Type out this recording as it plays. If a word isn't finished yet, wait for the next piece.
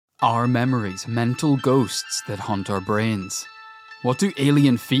Are memories mental ghosts that haunt our brains? What do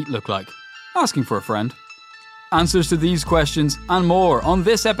alien feet look like? Asking for a friend. Answers to these questions and more on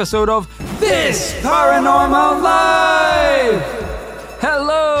this episode of This Paranormal Life!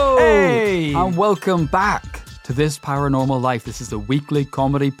 Hello! Hey! And welcome back to This Paranormal Life. This is the weekly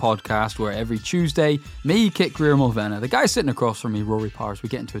comedy podcast where every Tuesday, me, Kit Greer-Mulvena, the guy sitting across from me, Rory Powers, we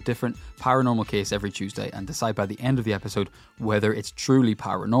get into a different paranormal case every Tuesday and decide by the end of the episode whether it's truly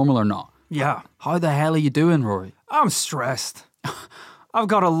paranormal or not. Yeah. How the hell are you doing, Rory? I'm stressed. I've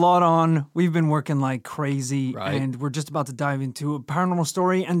got a lot on. We've been working like crazy, Right. and we're just about to dive into a paranormal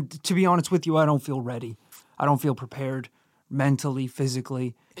story. And to be honest with you, I don't feel ready. I don't feel prepared mentally,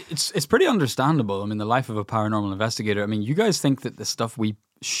 physically. It's pretty understandable. I mean, the life of a paranormal investigator. I mean, you guys think that the stuff we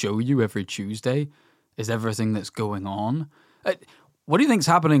show you every Tuesday is everything that's going on? What do you think's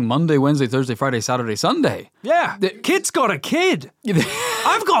happening Monday, Wednesday, Thursday, Friday, Saturday, Sunday? Yeah, Kit's got a kid.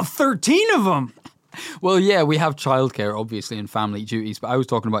 I've got 13 of them. Well, yeah, we have childcare, obviously, and family duties, but I was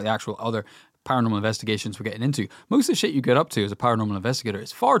talking about the actual other paranormal investigations we're getting into. Most of the shit you get up to as a paranormal investigator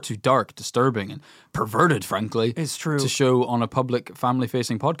is far too dark, disturbing, and perverted, frankly. It's true. To show on a public,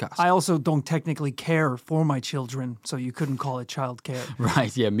 family-facing podcast. I also don't technically care for my children, so you couldn't call it childcare.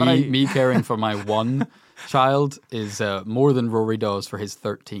 Right, yeah, me caring for my one child is more than Rory does for his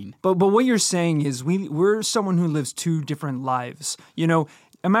 13. But what you're saying is we're someone who lives two different lives. You know,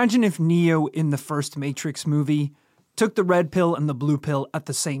 imagine if Neo in the first Matrix movie took the red pill and the blue pill at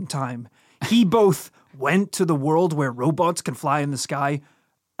the same time. He both went to the world where robots can fly in the sky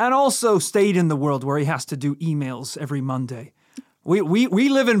and also stayed in the world where he has to do emails every Monday. We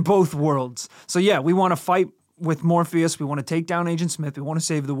live in both worlds. So yeah, we want to fight with Morpheus. We want to take down Agent Smith. We want to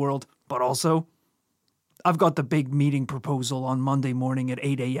save the world. But also, I've got the big meeting proposal on Monday morning at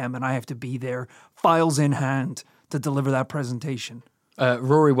 8 a.m. and I have to be there, files in hand, to deliver that presentation.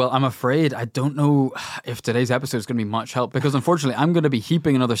 Rory, well, I'm afraid I don't know if today's episode is going to be much help because unfortunately I'm going to be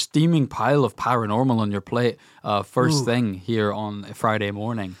heaping another steaming pile of paranormal on your plate first thing here on a Friday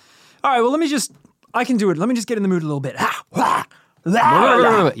morning. All right, well, I can do it. Let me just get in the mood a little bit. Yeah,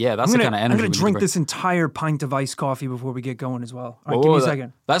 that's the kind of energy I'm going we to drink need. this entire pint of iced coffee before we get going as well. All right, give me a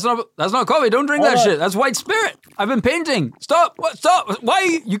second. That's not coffee. Don't drink that shit. That's white spirit. I've been painting. Stop. Stop.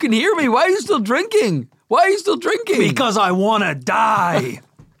 Why? You can hear me. Why are you still drinking? Why are you still drinking? Because I want to die.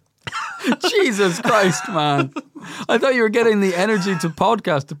 Jesus Christ, man. I thought you were getting the energy to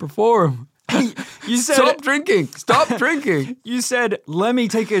podcast, to perform. You said, Stop drinking. Stop drinking. You said, let me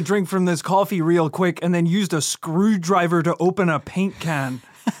take a drink from this coffee real quick, and then used a screwdriver to open a paint can.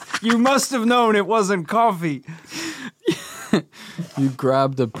 You must have known it wasn't coffee. You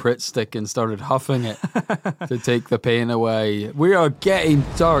grabbed a Pritt stick and started huffing it to take the pain away. We are getting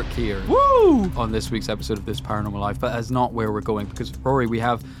dark here. Woo! On this week's episode of This Paranormal Life, but that's not where we're going because, Rory, we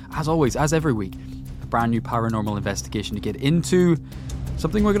have, as always, as every week, a brand new paranormal investigation to get into.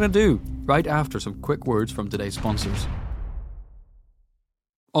 Something we're going to do right after some quick words from today's sponsors.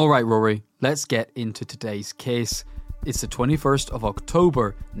 All right, Rory, let's get into today's case. It's the 21st of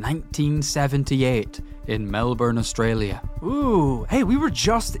October, 1978, in Melbourne, Australia. Ooh, hey, we were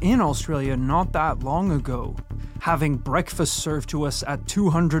just in Australia not that long ago, having breakfast served to us at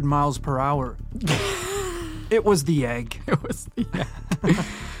 200 miles per hour. It was the egg. It was the egg.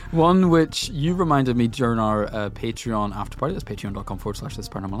 One which you reminded me during our Patreon after party. That's patreon.com/This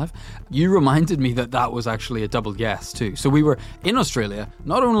Paranormal Life. You reminded me that was actually a double yes too. So we were in Australia,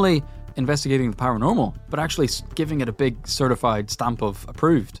 not only investigating the paranormal, but actually giving it a big certified stamp of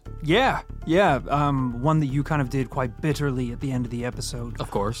approved. Yeah. One that you kind of did quite bitterly at the end of the episode.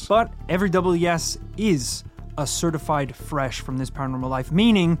 Of course. But every double yes is a certified fresh from This Paranormal Life,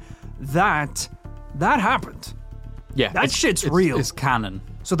 meaning that happened. Yeah. That shit's real. It's canon.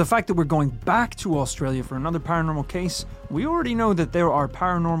 So the fact that we're going back to Australia for another paranormal case, we already know that there are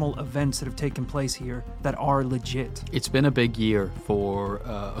paranormal events that have taken place here that are legit. It's been a big year for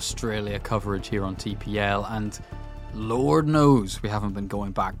Australia coverage here on TPL, and Lord knows we haven't been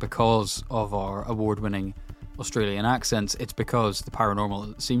going back because of our award-winning Australian accents. It's because the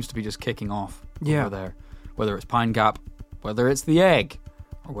paranormal seems to be just kicking off over there. Whether it's Pine Gap, whether it's the egg,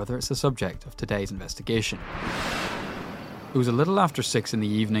 or whether it's the subject of today's investigation. It was a little after 6 in the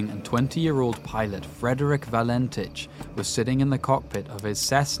evening and 20-year-old pilot Frederick Valentich was sitting in the cockpit of his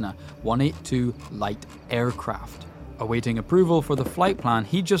Cessna 182 light aircraft, awaiting approval for the flight plan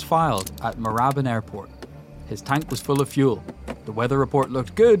he just filed at Moorabbin Airport. His tank was full of fuel, the weather report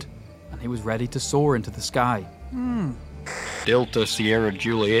looked good, and he was ready to soar into the sky. Delta Sierra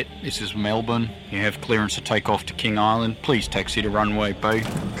Juliet, this is Melbourne. You have clearance to take off to King Island. Please taxi to runway B.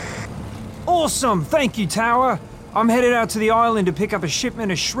 Awesome, thank you, Tower. I'm headed out to the island to pick up a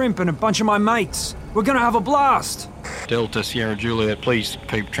shipment of shrimp and a bunch of my mates. We're gonna have a blast. Delta Sierra Juliet, please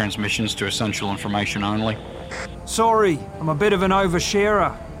keep transmissions to essential information only. Sorry, I'm a bit of an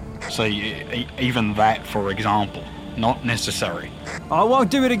oversharer. Say, even that, for example, not necessary. I won't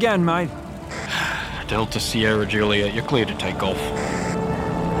do it again, mate. Delta Sierra Juliet, you're clear to take off.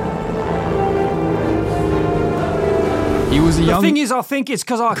 He was a young... The thing is, I think it's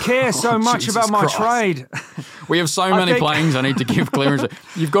because I care so much Jesus about my Christ. trade. We have so many planes I need to give clearance.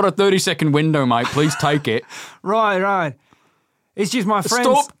 You've got a 30-second window, mate. Please take it. Right. It's just my friends.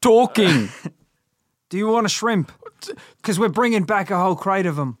 Stop talking. Do you want a shrimp? Because we're bringing back a whole crate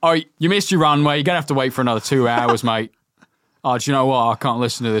of them. Oh, you missed your runway. You're going to have to wait for another 2 hours, mate. Oh, do you know what? I can't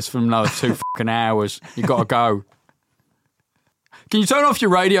listen to this for another 2 fucking hours. You got to go. Can you turn off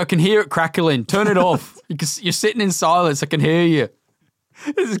your radio? I can hear it crackling. Turn it off. You're sitting in silence. I can hear you.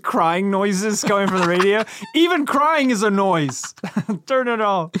 There's crying noises going from the radio. Even crying is a noise. Turn it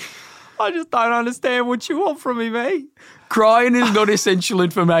off. I just don't understand what you want from me, mate. Crying is not essential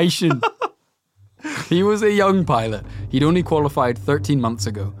information. He was a young pilot. He'd only qualified 13 months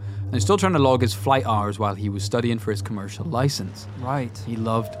ago. And he's still trying to log his flight hours while he was studying for his commercial license. Right. He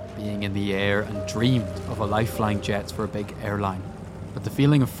loved being in the air and dreamed of a life flying jets for a big airline. But the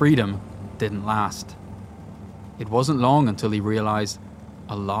feeling of freedom didn't last. It wasn't long until he realized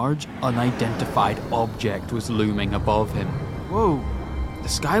a large, unidentified object was looming above him. Whoa. The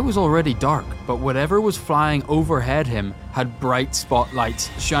sky was already dark, but whatever was flying overhead him had bright spotlights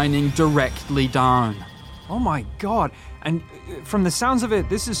shining directly down. Oh my God. And from the sounds of it,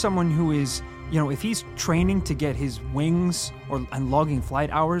 this is someone who is, if he's training to get his wings and logging flight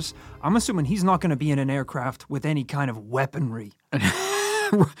hours, I'm assuming he's not going to be in an aircraft with any kind of weaponry.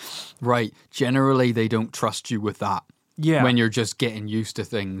 Right. Generally, they don't trust you with that. Yeah. When you're just getting used to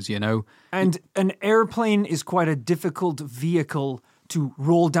things, And an airplane is quite a difficult vehicle to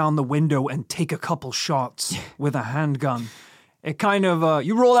roll down the window and take a couple shots with a handgun. It kind of,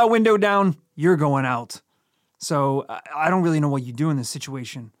 you roll that window down, you're going out. So I don't really know what you do in this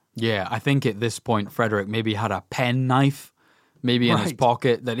situation. Yeah, I think at this point, Frederick maybe had a pen knife, maybe in his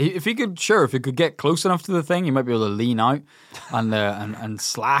pocket. That if he could get close enough to the thing, he might be able to lean out and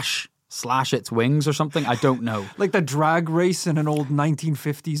slash its wings or something. I don't know. Like the drag race in an old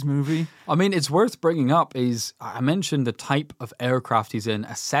 1950s movie. I mean, it's worth bringing up. I mentioned the type of aircraft he's in,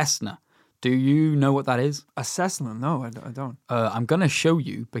 a Cessna. Do you know what that is? A Cessna? No, I don't. I'm going to show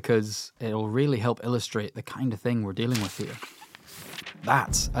you because it'll really help illustrate the kind of thing we're dealing with here.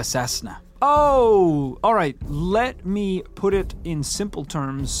 That's a Cessna. Oh, all right. Let me put it in simple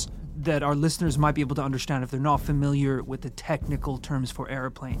terms that our listeners might be able to understand if they're not familiar with the technical terms for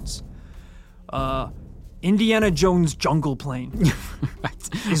airplanes. Indiana Jones jungle plane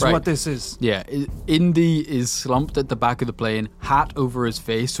is what this is. Yeah, Indy is slumped at the back of the plane, hat over his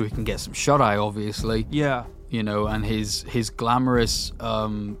face so he can get some shut-eye, obviously. Yeah. And his glamorous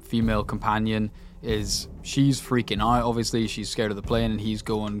female companion she's freaking out, obviously. She's scared of the plane, and he's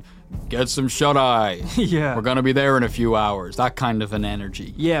going, get some shut-eye. Yeah. We're going to be there in a few hours. That kind of an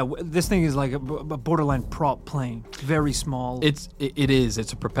energy. Yeah, this thing is like a borderline prop plane. Very small. It is.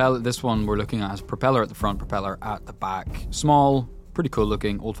 It's a propeller. This one we're looking at has a propeller at the front, propeller at the back. Small, pretty cool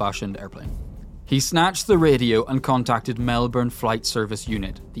looking, old-fashioned airplane. He snatched the radio and contacted Melbourne Flight Service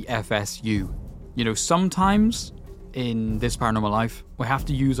Unit, the FSU. Sometimes in this paranormal life, we have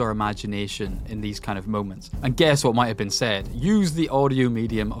to use our imagination in these kind of moments. And guess what might have been said? Use the audio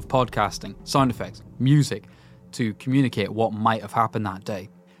medium of podcasting, sound effects, music, to communicate what might have happened that day.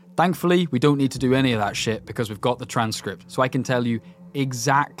 Thankfully, we don't need to do any of that shit because we've got the transcript, so I can tell you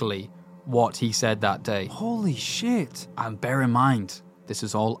exactly what he said that day. Holy shit. And bear in mind, this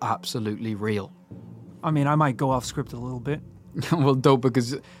is all absolutely real. I mean, I might go off script a little bit. Well, don't,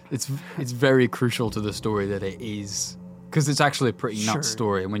 because it's very crucial to the story that it is, because it's actually a pretty nuts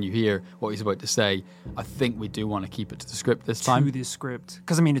story, and when you hear what he's about to say, I think we do want to keep it to the script this time. To the script.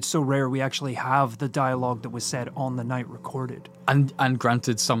 Because, I mean, it's so rare we actually have the dialogue that was said on the night recorded. And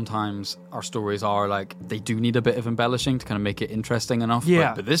granted, sometimes our stories are like, they do need a bit of embellishing to kind of make it interesting enough.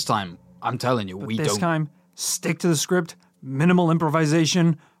 Yeah. But this time, I'm telling you, we don't. This time, stick to the script, minimal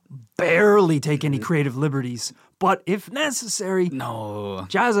improvisation, barely take any creative liberties. But if necessary,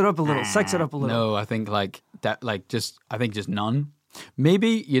 jazz it up a little, sex it up a little. No, I think just none.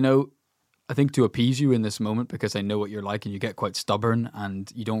 Maybe, I think to appease you in this moment, because I know what you're like and you get quite stubborn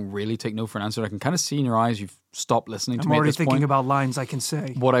and you don't really take no for an answer. I can kind of see in your eyes you've stopped listening to me at this point. I'm already thinking about lines I can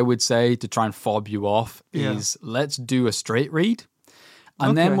say. What I would say to try and fob you off is let's do a straight read.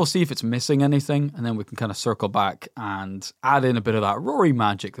 And then Okay. we'll see if it's missing anything, and then we can kind of circle back and add in a bit of that Rory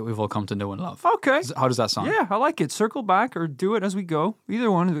magic that we've all come to know and love. Okay. How does that sound? Yeah, I like it. Circle back or do it as we go.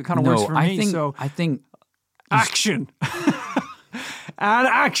 Either one, it kind of works for I me. think, So I think action. And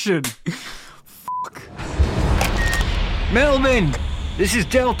action. Melbourne, this is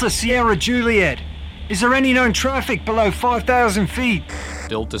Delta Sierra Juliet. Is there any known traffic below 5,000 feet?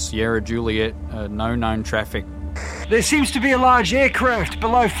 Delta Sierra Juliet, no known traffic. There seems to be a large aircraft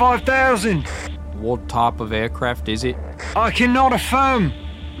below 5,000. What type of aircraft is it? I cannot affirm.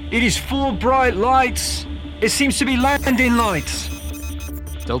 It is 4 bright lights. It seems to be landing lights.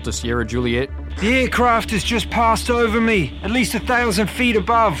 Delta Sierra Juliet, The aircraft has just passed over me, at least 1,000 feet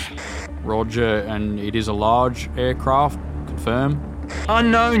above. Roger, and it is a large aircraft, confirm.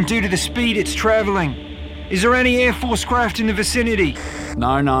 Unknown due to the speed it's traveling. Is there any Air Force craft in the vicinity?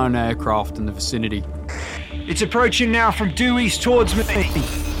 No known aircraft in the vicinity. It's approaching now from due east towards me.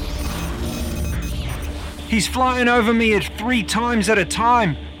 He's flying over me at 3 times at a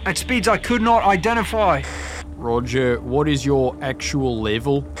time, at speeds I could not identify. Roger, what is your actual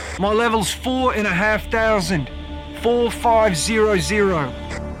level? My level's 4,500. 4500.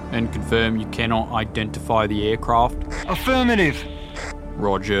 And confirm you cannot identify the aircraft. Affirmative.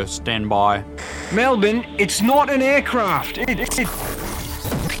 Roger, stand by. Melbourne, it's not an aircraft.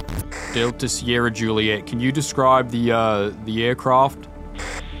 Delta Sierra Juliet, can you describe the aircraft?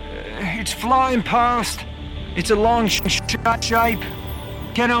 It's flying past. It's a long shape.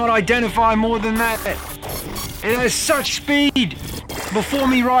 Cannot identify more than that. It has such speed. Before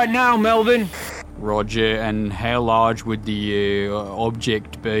me right now, Melbourne. Roger, and how large would the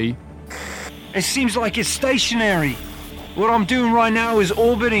object be? It seems like it's stationary. What I'm doing right now is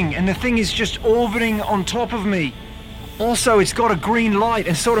orbiting, and the thing is just orbiting on top of me. Also, it's got a green light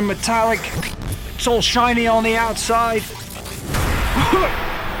and sort of metallic. It's all shiny on the outside.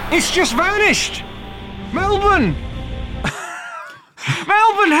 It's just vanished! Melbourne!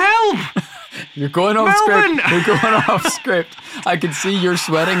 Melbourne, help! You're going off Melbourne! script. You're going off script. I can see you're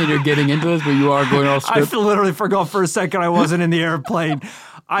sweating and you're getting into this, but you are going off I script. literally forgot for a second I wasn't in the airplane.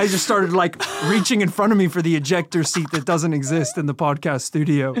 I just started reaching in front of me for the ejector seat that doesn't exist in the podcast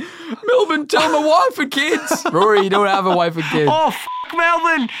studio. Melbourne, tell my wife and kids. Rory, you don't have a wife and kids. Oh,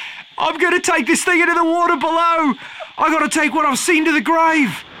 Melbourne! I'm gonna take this thing into the water below! I gotta take what I've seen to the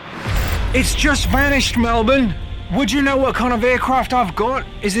grave! It's just vanished, Melbourne. Would you know what kind of aircraft I've got?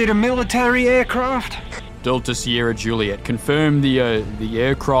 Is it a military aircraft? Delta Sierra Juliet, confirm the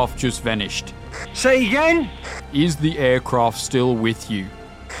aircraft just vanished. Say again? Is the aircraft still with you?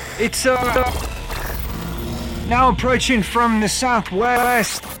 It's, now approaching from the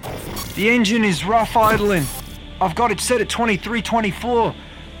southwest. The engine is rough idling. I've got it set at 2324.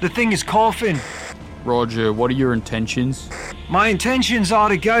 The thing is coughing. Roger, what are your intentions? My intentions are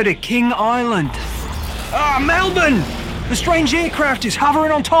to go to King Island. Ah, Melbourne! The strange aircraft is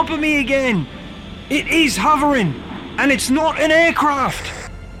hovering on top of me again. It is hovering, and it's not an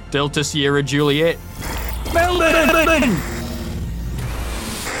aircraft. Delta Sierra Juliet. Melbourne!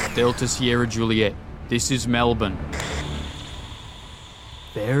 Delta Sierra Juliet, this is Melbourne.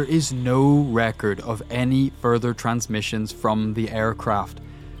 There is no record of any further transmissions from the aircraft.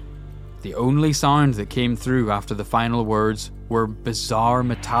 The only sound that came through after the final words were bizarre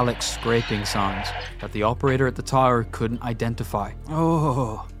metallic scraping sounds that the operator at the tower couldn't identify.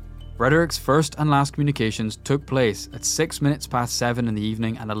 Oh. Frederick's first and last communications took place at 6 minutes past 7 in the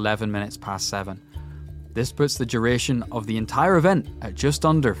evening and 11 minutes past 7. This puts the duration of the entire event at just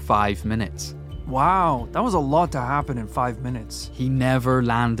under 5 minutes. Wow, that was a lot to happen in 5 minutes. He never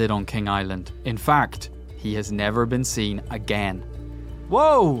landed on King Island. In fact, he has never been seen again.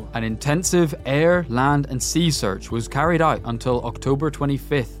 Whoa! An intensive air, land and sea search was carried out until October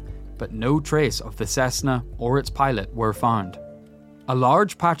 25th, but no trace of the Cessna or its pilot were found. A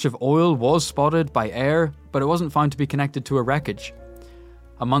large patch of oil was spotted by air, but it wasn't found to be connected to a wreckage.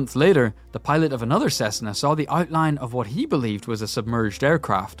 A month later, the pilot of another Cessna saw the outline of what he believed was a submerged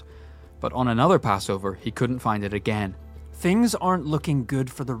aircraft, but on another passover, he couldn't find it again. Things aren't looking good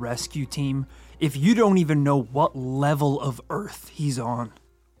for the rescue team if you don't even know what level of Earth he's on.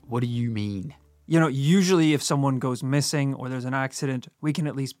 What do you mean? You know, usually if someone goes missing or there's an accident, we can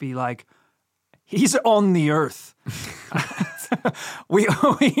at least be like, he's on the Earth. we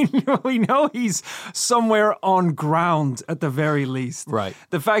know he's somewhere on ground at the very least. Right.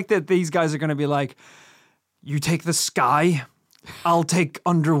 The fact that these guys are going to be like, you take the sky, I'll take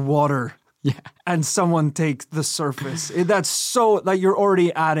underwater. Yeah. And someone takes the surface. That's so, like, you're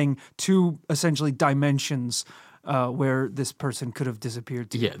already adding two essentially dimensions where this person could have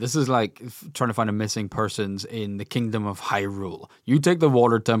disappeared to. Yeah, this is like trying to find a missing persons in the kingdom of Hyrule. You take the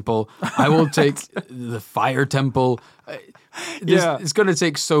water temple, I will take the fire temple. It's going to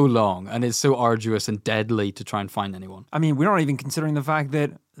take so long, and it's so arduous and deadly to try and find anyone. I mean, we're not even considering the fact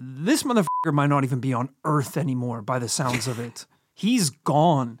that this motherfucker might not even be on Earth anymore by the sounds of it. He's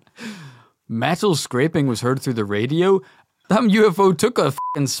gone. Metal scraping was heard through the radio. That UFO took a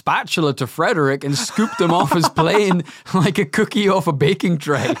fucking spatula to Frederick and scooped him off his plane like a cookie off a baking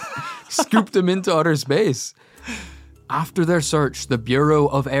tray. Scooped him into outer space. After their search, the Bureau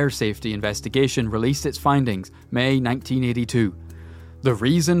of Air Safety Investigation released its findings, May 1982. The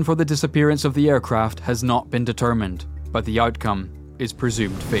reason for the disappearance of the aircraft has not been determined, but the outcome is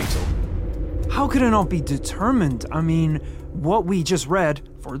presumed fatal. How could it not be determined? I mean, what we just read,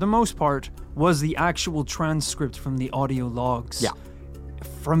 for the most part, was the actual transcript from the audio logs. Yeah.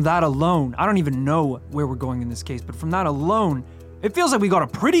 From that alone, I don't even know where we're going in this case, but from that alone, it feels like we got a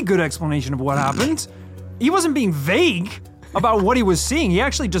pretty good explanation of what happened. He wasn't being vague about what he was seeing. He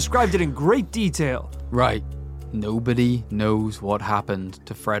actually described it in great detail. Right. Nobody knows what happened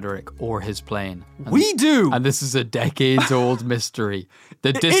to Frederick or his plane. We do! And this is a decades-old mystery.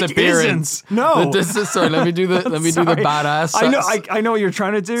 The disappearance. It isn't. No. Sorry, let me do the badass. I know what you're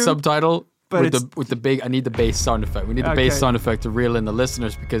trying to do. Subtitle. But with the big, I need the bass sound effect. We need the bass sound effect to reel in the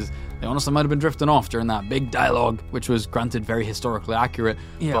listeners because they honestly might have been drifting off during that big dialogue, which was granted very historically accurate.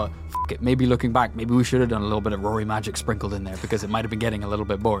 Yeah. But f*** it, maybe looking back, maybe we should have done a little bit of Rory magic sprinkled in there because it might have been getting a little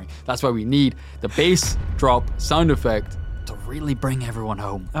bit boring. That's why we need the bass drop sound effect to really bring everyone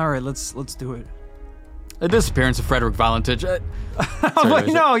home. All right, let's do it. The disappearance of Frederick Valentich.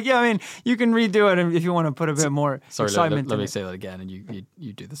 I mean, you can redo it if you want to put a bit more excitement let me say that again, and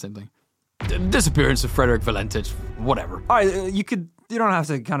you do the same thing. The disappearance of Frederick Valentich, whatever. All right, you don't have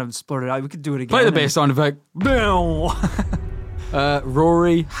to kind of splurt it out. We could do it again. Play the bass sound effect. Boom.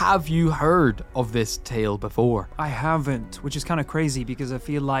 Rory, have you heard of this tale before? I haven't, which is kind of crazy because I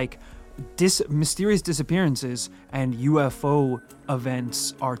feel like mysterious disappearances and UFO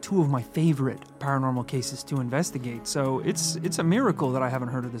events are two of my favorite paranormal cases to investigate. So it's a miracle that I haven't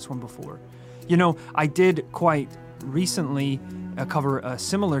heard of this one before. You know, I did quite recently cover a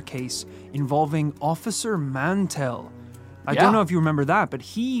similar case involving Officer Mantell. I don't know if you remember that, but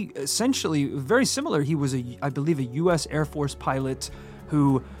he essentially, very similar, he was, I believe, a U.S. Air Force pilot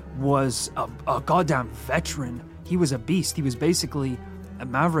who was a goddamn veteran. He was a beast. He was basically a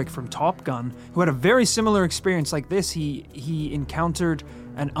Maverick from Top Gun who had a very similar experience like this. He encountered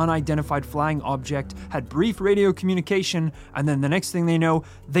an unidentified flying object, had brief radio communication, and then the next thing they know,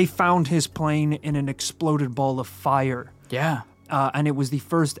 they found his plane in an exploded ball of fire. Yeah. And it was the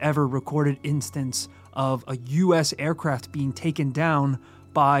first ever recorded instance of a U.S. aircraft being taken down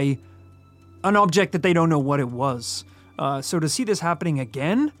by an object that they don't know what it was. So to see this happening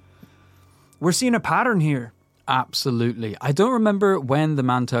again, we're seeing a pattern here. Absolutely. I don't remember when the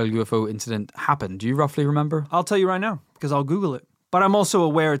Mantell UFO incident happened. Do you roughly remember? I'll tell you right now, because I'll Google it. But I'm also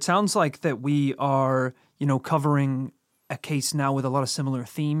aware, it sounds like that we are, covering a case now with a lot of similar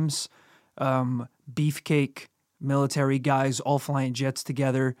themes. Beefcake, military guys all flying jets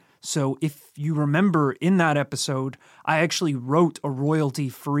together. So if you remember in that episode, I actually wrote a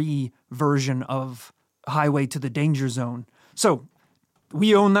royalty-free version of Highway to the Danger Zone. So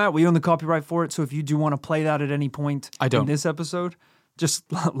we own that. We own the copyright for it. So if you do want to play that at any point in this episode, just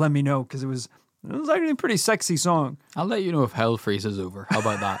let me know, because it was actually a pretty sexy song. I'll let you know if hell freezes over. How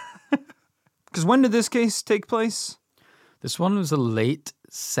about that? Because when did this case take place? This one was the late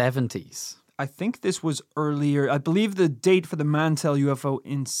 70s. I think this was earlier. I believe the date for the Mantell UFO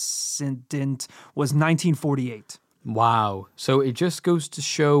incident was 1948. Wow. So it just goes to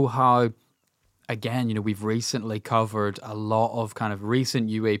show how, again, we've recently covered a lot of kind of recent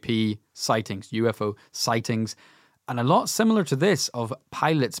UAP sightings, UFO sightings, and a lot similar to this of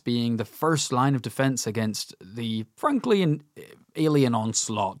pilots being the first line of defense against the, frankly, alien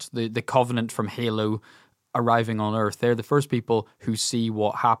onslaught, the Covenant from Halo arriving on Earth. They're the first people who see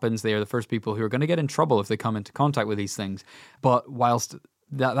what happens. They are the first people who are going to get in trouble if they come into contact with these things. But whilst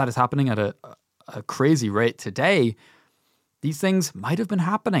that is happening at a crazy rate today, these things might have been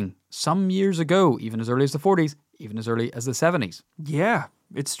happening some years ago, even as early as the 40s, even as early as the 70s. Yeah,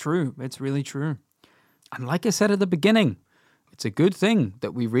 it's true. It's really true. And like I said at the beginning, it's a good thing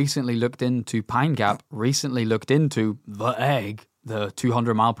that we recently looked into Pine Gap, recently looked into the egg, the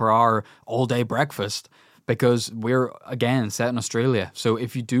 200 mile per hour all-day breakfast, because we're, again, set in Australia. So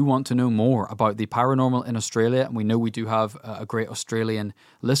if you do want to know more about the paranormal in Australia, and we know we do have a great Australian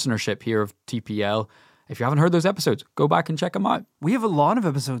listenership here of TPL, if you haven't heard those episodes, go back and check them out. We have a lot of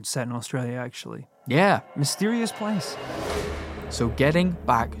episodes set in Australia, actually. Yeah. Mysterious place. So getting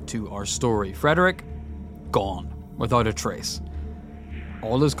back to our story, Frederick, gone, without a trace.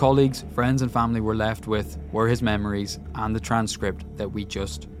 All his colleagues, friends and family were left with were his memories and the transcript that we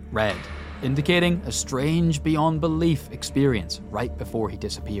just read, indicating a strange, beyond belief experience right before he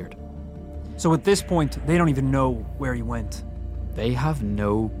disappeared. So at this point, they don't even know where he went. They have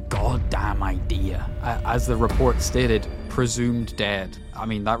no goddamn idea. As the report stated, presumed dead. I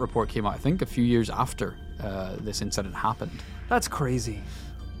mean, that report came out, I think, a few years after this incident happened. That's crazy.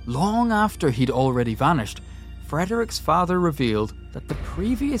 Long after he'd already vanished, Frederick's father revealed that the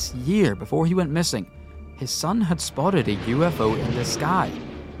previous year before he went missing, his son had spotted a UFO in the sky,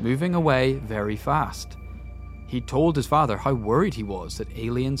 moving away very fast. He told his father how worried he was that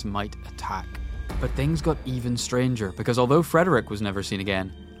aliens might attack. But things got even stranger, because although Frederick was never seen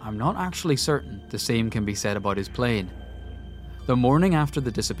again, I'm not actually certain the same can be said about his plane. The morning after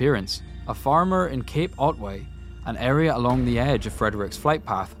the disappearance, a farmer in Cape Otway, an area along the edge of Frederick's flight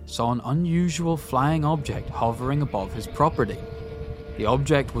path, saw an unusual flying object hovering above his property. The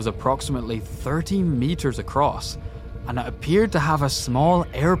object was approximately 30 meters across, and it appeared to have a small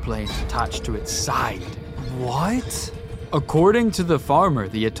airplane attached to its side. What? According to the farmer,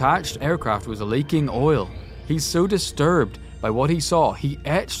 the attached aircraft was leaking oil. He's so disturbed by what he saw, he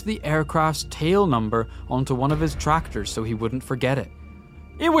etched the aircraft's tail number onto one of his tractors so he wouldn't forget it.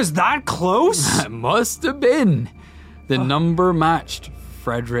 It was that close? It must have been. The number matched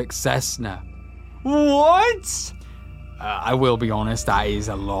Frederick's Cessna. What? I will be honest, that is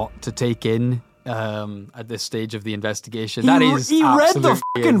a lot to take in at this stage of the investigation. He read the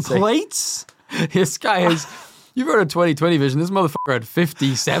fucking insane. plates? This guy is... You've heard of 20/20 vision. This motherfucker had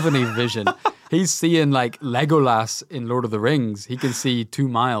 50/70 vision. He's seeing like Legolas in Lord of the Rings. He can see 2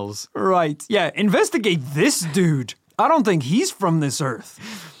 miles. Right. Yeah, investigate this dude. I don't think he's from this earth.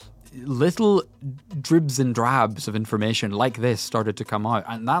 Little dribs and drabs of information like this started to come out.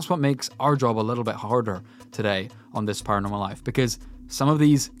 And that's what makes our job a little bit harder today on This Paranormal Life, because some of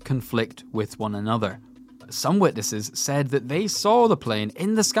these conflict with one another. Some witnesses said that they saw the plane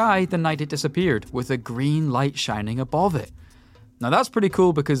in the sky the night it disappeared, with a green light shining above it. Now that's pretty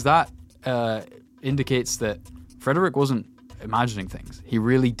cool, because that indicates that Frederick wasn't imagining things. He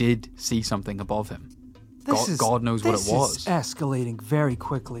really did see something above him. God knows what it was. This is escalating very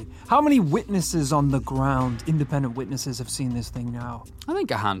quickly. How many witnesses on the ground, independent witnesses, have seen this thing now? I think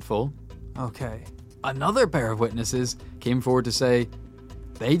a handful. Okay. Another pair of witnesses came forward to say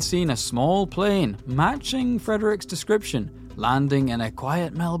they'd seen a small plane matching Frederick's description landing in a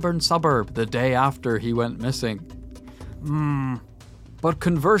quiet Melbourne suburb the day after he went missing. But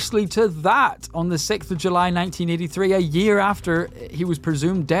conversely to that, on the 6th of July 1983, a year after he was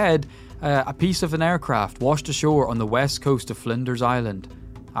presumed dead, a piece of an aircraft washed ashore on the west coast of Flinders Island.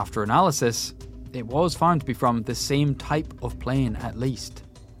 After analysis, it was found to be from the same type of plane at least.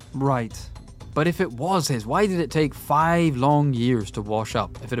 Right. But if it was his, why did it take 5 long years to wash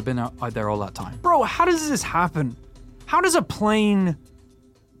up if it had been out there all that time? Bro, how does this happen? How does a plane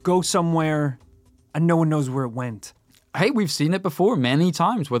go somewhere and no one knows where it went? Hey, we've seen it before many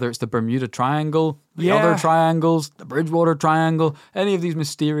times, whether it's the Bermuda Triangle, the Yeah. other triangles, the Bridgewater Triangle, any of these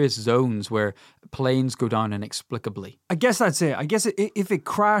mysterious zones where planes go down inexplicably. I guess that's it. I guess if it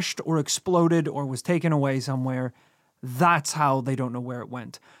crashed or exploded or was taken away somewhere, that's how they don't know where it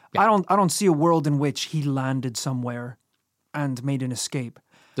went. Yeah. I don't see a world in which he landed somewhere and made an escape.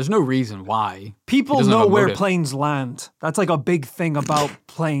 There's no reason why. People He doesn't have know a where motive. planes land. That's like a big thing about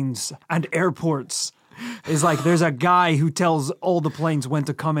planes and airports. Is like there's a guy who tells all the planes when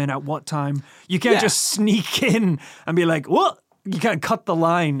to come in at what time. You can't Yeah. just sneak in and be like, what? You can't cut the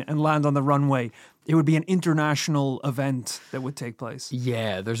line and land on the runway. It would be an international event that would take place.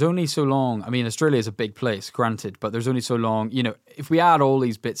 Yeah, there's only so long. I mean, Australia is a big place, granted, but there's only so long. You know, if we add all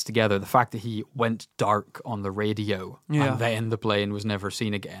these bits together, the fact that he went dark on the radio Yeah. and then the plane was never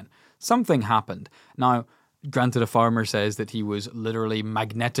seen again, something happened. Now, granted, a farmer says that he was literally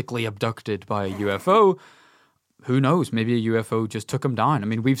magnetically abducted by a UFO. Who knows? Maybe a UFO just took him down. I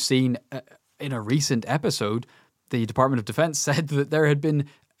mean, we've seen in a recent episode, the Department of Defense said that there had been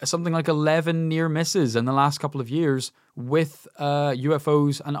something like 11 near misses in the last couple of years with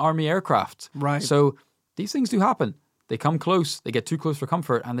UFOs and army aircraft. Right. So these things do happen. They come close, they get too close for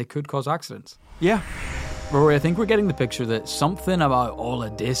comfort, and they could cause accidents. Yeah. Rory, I think we're getting the picture that something about all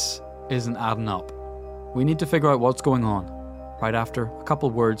of this isn't adding up. We need to figure out what's going on. Right after a couple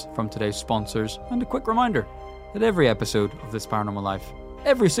words from today's sponsors and a quick reminder that every episode of This Paranormal Life,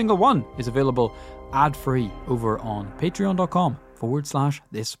 every single one, is available ad-free over on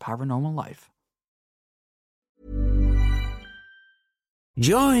patreon.com/This Paranormal Life.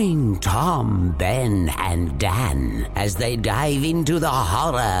 Join Tom, Ben, and Dan as they dive into the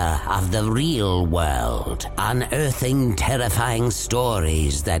horror of the real world, unearthing terrifying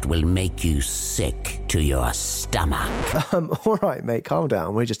stories that will make you sick to your stomach. All right, mate, calm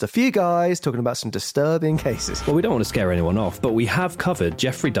down. We're just a few guys talking about some disturbing cases. Well, we don't want to scare anyone off, but we have covered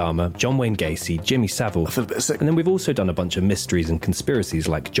Jeffrey Dahmer, John Wayne Gacy, Jimmy Savile. I feel a bit sick. And then we've also done a bunch of mysteries and conspiracies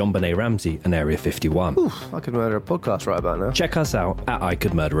like John Benet Ramsey and Area 51. Ooh, I could murder a podcast right about now. Check us out at I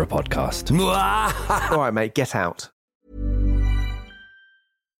Could Murder a Podcast. All right, mate, get out.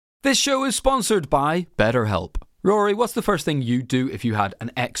 This show is sponsored by BetterHelp. Rory, what's the first thing you'd do if you had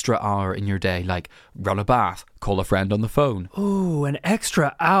an extra hour in your day? Like run a bath, call a friend on the phone. Ooh, an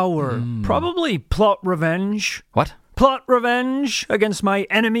extra hour. Probably plot revenge. What? Plot revenge against my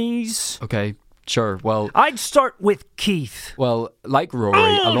enemies. Okay, sure. Well, I'd start with Keith. well, like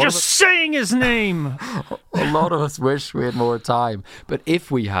Rory, Just saying his name. a lot of us wish we had more time. But if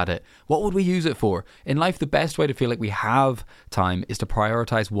we had it, what would we use it for? In life, the best way to feel like we have time is to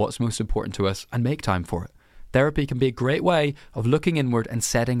prioritize what's most important to us and make time for it. Therapy can be a great way of looking inward and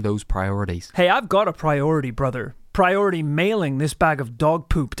setting those priorities. Hey, I've got a priority, brother. Priority mailing this bag of dog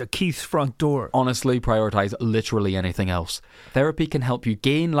poop to Keith's front door. Honestly, prioritize literally anything else. Therapy can help you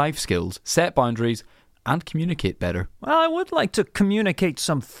gain life skills, set boundaries, and communicate better. Well, I would like to communicate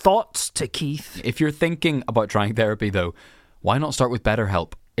some thoughts to Keith. If you're thinking about trying therapy though, why not start with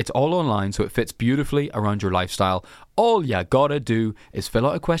BetterHelp? It's all online, so it fits beautifully around your lifestyle. All you gotta do is fill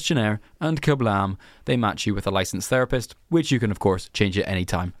out a questionnaire and kablam, they match you with a licensed therapist, which you can of course change at any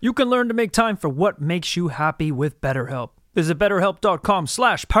time. You can learn to make time for what makes you happy with BetterHelp. Visit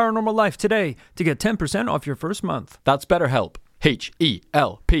BetterHelp.com/paranormallife today to get 10% off your first month. That's BetterHelp,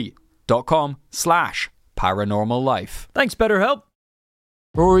 HELP.com/paranormallife. Thanks, BetterHelp.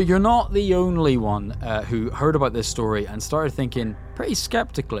 Rory, you're not the only one who heard about this story and started thinking pretty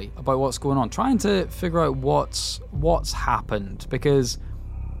skeptically about what's going on, trying to figure out what's happened, because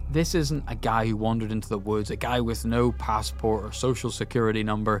this isn't a guy who wandered into the woods, a guy with no passport or social security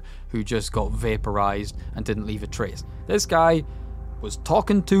number who just got vaporized and didn't leave a trace. This guy was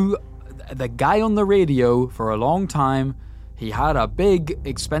talking to the guy on the radio for a long time. He had a big,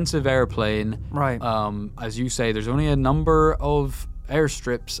 expensive airplane. Right. As you say, there's only a number of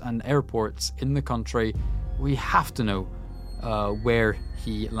airstrips and airports in the country. We have to know where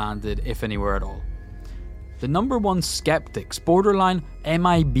he landed, if anywhere at all. The number one skeptic's borderline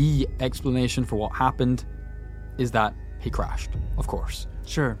MIB explanation for what happened is that he crashed, of course.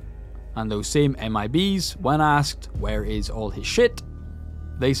 Sure. And those same MIBs, when asked where is all his shit,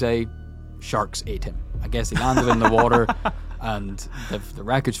 they say sharks ate him. I guess he landed in the water and the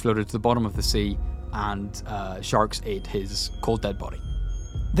wreckage floated to the bottom of the sea, and sharks ate his cold dead body.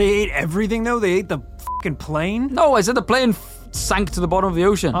 They ate everything, though? They ate the fucking plane? No, I said the plane sank to the bottom of the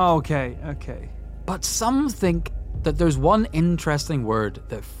ocean. Oh, okay. But some think that there's one interesting word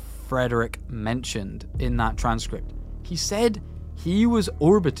that Frederick mentioned in that transcript. He said he was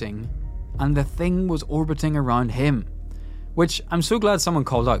orbiting and the thing was orbiting around him, which I'm so glad someone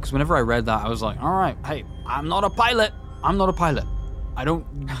called out, because whenever I read that, I was like, all right, hey, I'm not a pilot. I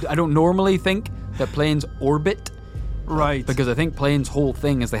don't normally think that planes orbit. Right. Because I think planes' whole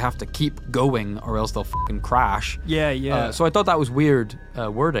thing is they have to keep going or else they'll fucking crash. Yeah. So I thought that was weird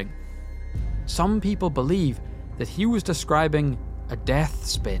wording. Some people believe that he was describing a death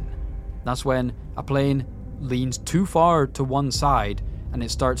spin. That's when a plane leans too far to one side and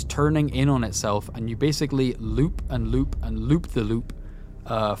it starts turning in on itself, and you basically loop and loop and loop the loop,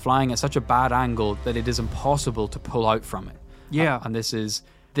 flying at such a bad angle that it is impossible to pull out from it. Yeah. And this has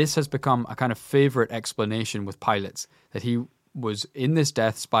become a kind of favorite explanation with pilots, that he was in this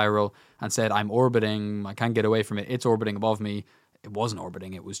death spiral and said, I'm orbiting, I can't get away from it, it's orbiting above me. It wasn't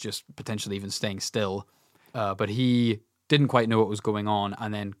orbiting, it was just potentially even staying still. But he didn't quite know what was going on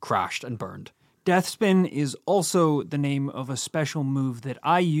and then crashed and burned. Death spin is also the name of a special move that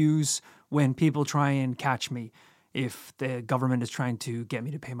I use when people try and catch me. If the government is trying to get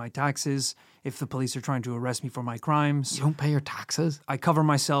me to pay my taxes, if the police are trying to arrest me for my crimes. You don't pay your taxes? I cover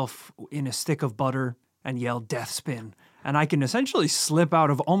myself in a stick of butter and yell death spin. And I can essentially slip out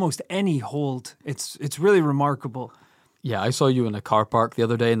of almost any hold. It's really remarkable. Yeah, I saw you in a car park the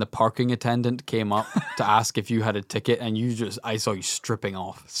other day and the parking attendant came up to ask if you had a ticket, and I saw you stripping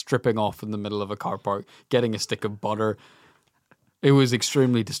off in the middle of a car park, getting a stick of butter. It was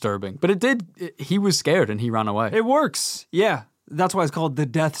extremely disturbing. But he was scared and he ran away. It works. Yeah. That's why it's called the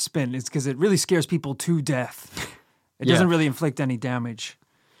death spin. It's because it really scares people to death. It doesn't really inflict any damage.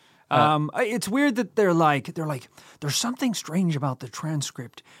 It's weird that they're like, there's something strange about the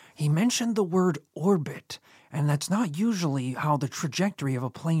transcript. He mentioned the word orbit, and that's not usually how the trajectory of a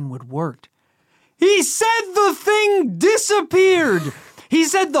plane would work. He said the thing disappeared. He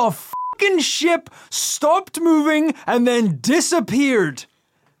said the fucking ship stopped moving and then disappeared.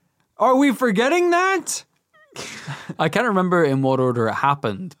 Are we forgetting that? I can't remember in what order it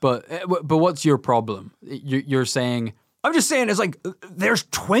happened, but what's your problem? You're saying... I'm just saying, it's like, there's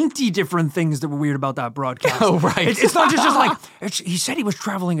 20 different things that were weird about that broadcast. Oh, right. It's not just like, he said he was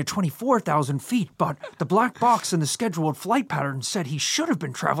traveling at 24,000 feet, but the black box in the scheduled flight pattern said he should have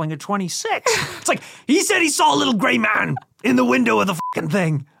been traveling at 26. It's like, he said he saw a little gray man in the window of the fucking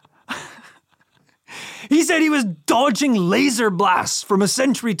thing. He said he was dodging laser blasts from a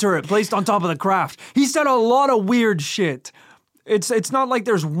sentry turret placed on top of the craft. He said a lot of weird shit. It's not like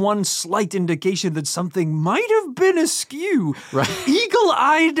there's one slight indication that something might have been askew. Right.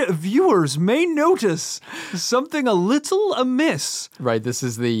 Eagle-eyed viewers may notice something a little amiss. Right, this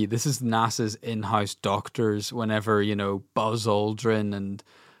is NASA's in-house doctors. Whenever Buzz Aldrin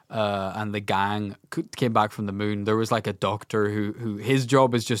and the gang came back from the moon, there was like a doctor who his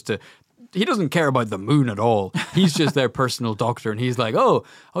job is just to. He doesn't care about the moon at all. He's just their personal doctor, and he's like, oh,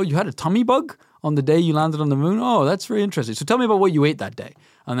 you had a tummy bug on the day you landed on the moon? Oh, that's very interesting. So tell me about what you ate that day.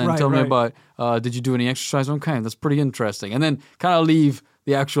 And then tell me about, did you do any exercise? Okay, that's pretty interesting. And then kind of leave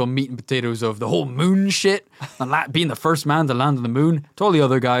the actual meat and potatoes of the whole moon shit and being the first man to land on the moon to all the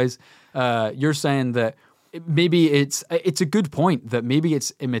other guys. You're saying that maybe it's a good point that maybe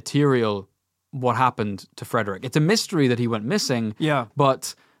it's immaterial what happened to Frederick. It's a mystery that he went missing. Yeah.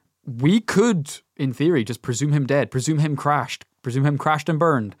 But we could, in theory, just presume him dead, presume him crashed and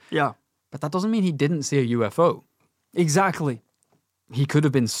burned. Yeah. But that doesn't mean he didn't see a UFO. Exactly. He could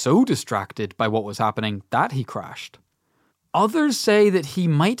have been so distracted by what was happening that he crashed. Others say that he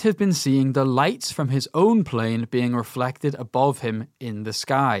might have been seeing the lights from his own plane being reflected above him in the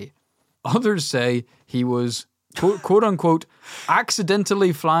sky. Others say he was, quote unquote,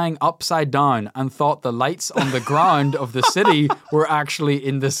 accidentally flying upside down and thought the lights on the ground of the city were actually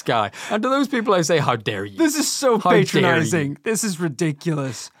in the sky. And to those people I say, how dare you? This is so patronizing. This is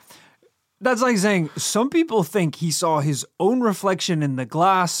ridiculous. That's like saying some people think he saw his own reflection in the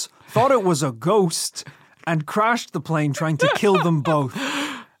glass, thought it was a ghost, and crashed the plane trying to kill them both.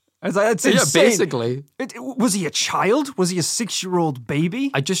 It's like, that's insane. Yeah, basically. Was he a child? Was he a 6-year-old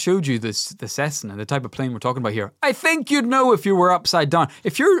baby? I just showed you the Cessna, the type of plane we're talking about here. I think you'd know if you were upside down.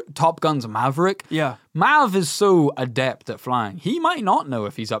 If you're Top Gun's Maverick, yeah. Mav is so adept at flying. He might not know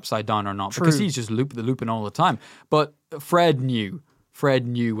if he's upside down or not. True. Because he's just looping all the time. But Fred knew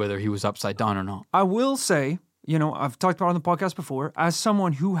whether he was upside down or not. I will say, I've talked about it on the podcast before, as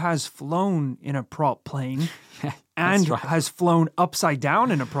someone who has flown in a prop plane and has flown upside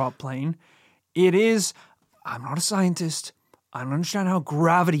down in a prop plane, I'm not a scientist, I don't understand how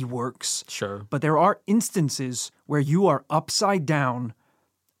gravity works. Sure. But there are instances where you are upside down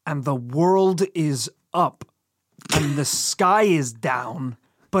and the world is up and the sky is down,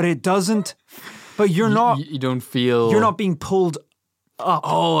 but it doesn't, but you're not. You don't feel. You're not being pulled up.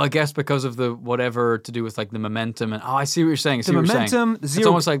 Oh, I guess because of the whatever to do with like the momentum and I see what you're saying. The momentum, it's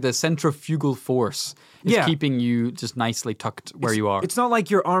almost like the centrifugal force is keeping you just nicely tucked where you are. It's not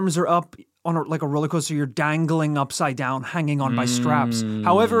like your arms are up on like a roller coaster. You're dangling upside down, hanging on by straps.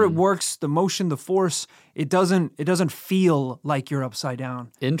 However it works, the motion, the force, it doesn't feel like you're upside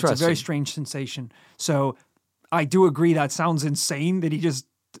down. Interesting. It's a very strange sensation. So I do agree that sounds insane that he just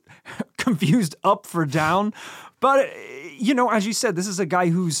confused up for down, but. As you said, this is a guy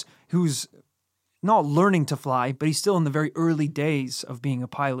who's not learning to fly, but he's still in the very early days of being a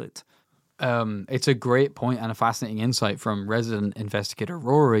pilot. It's a great point and a fascinating insight from resident investigator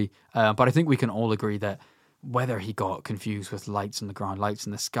Rory, but I think we can all agree that whether he got confused with lights on the ground, lights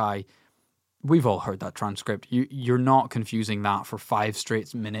in the sky, we've all heard that transcript. You're not confusing that for 5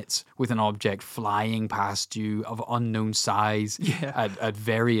 straight minutes with an object flying past you of unknown size at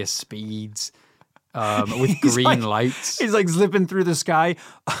various speeds. With green lights. He's like zipping through the sky,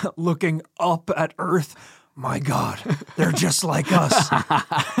 looking up at Earth. My God, they're just like us.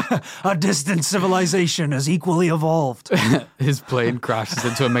 A distant civilization is equally evolved. His plane crashes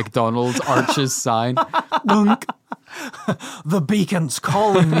into a McDonald's Arches sign. Dunk. The beacon's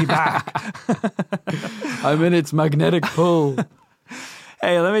calling me back. I'm in its magnetic pull.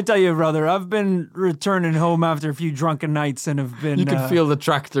 Hey, let me tell you, brother, I've been returning home after a few drunken nights and have been... You can feel the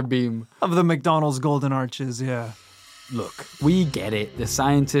tractor beam. Of the McDonald's Golden Arches, yeah. look, we get it. The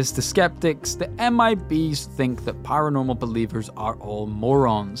scientists, the skeptics, the MIBs think that paranormal believers are all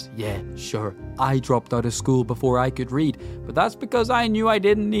morons. Yeah, sure, I dropped out of school before I could read, but that's because I knew I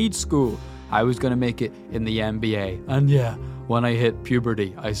didn't need school. I was going to make it in the NBA. And yeah, when I hit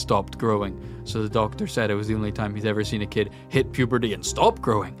puberty, I stopped growing. So the doctor said it was the only time he's ever seen a kid hit puberty and stop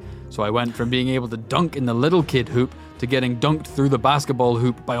growing. So I went from being able to dunk in the little kid hoop to getting dunked through the basketball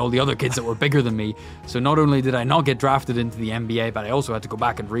hoop by all the other kids that were bigger than me. So not only did I not get drafted into the NBA, but I also had to go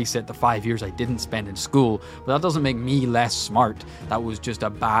back and reset the 5 years I didn't spend in school. But that doesn't make me less smart. That was just a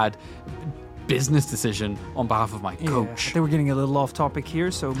bad business decision on behalf of my coach. I think we're getting a little off topic here,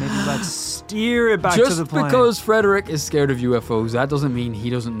 so maybe let's steer it back to the plan. Just because Frederick is scared of UFOs, that doesn't mean he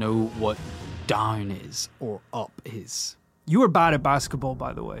doesn't know what down is or up is. You were bad at basketball,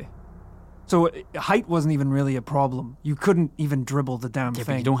 by the way. So height wasn't even really a problem. You couldn't even dribble the damn Yeah,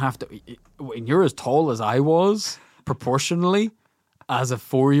 thing. but you don't have to. When you're as tall as I was, proportionally, as a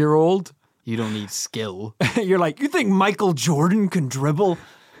 4-year-old, you don't need skill. You're like, you think Michael Jordan can dribble?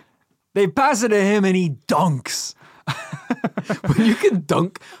 They pass it to him and he dunks. When you can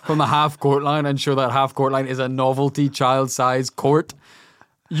dunk from the half-court line and show that half-court line is a novelty child-sized court,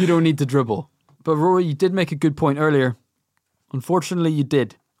 you don't need to dribble. But Rory, you did make a good point earlier. Unfortunately, you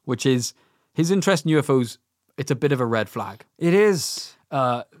did, which is his interest in UFOs, it's a bit of a red flag. It is.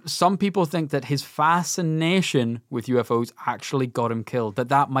 Some people think that his fascination with UFOs actually got him killed,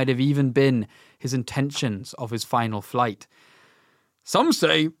 that might have even been his intentions of his final flight. Some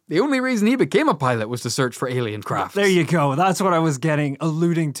say the only reason he became a pilot was to search for alien craft. There you go. That's what I was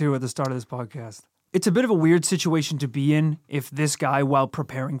alluding to at the start of this podcast. It's a bit of a weird situation to be in if this guy, while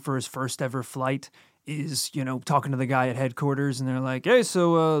preparing for his first ever flight, is, talking to the guy at headquarters and they're like, hey,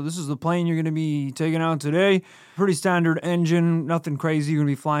 so this is the plane you're going to be taking out today. Pretty standard engine, nothing crazy. You're going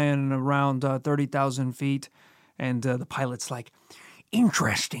to be flying around 30,000 feet. And the pilot's like,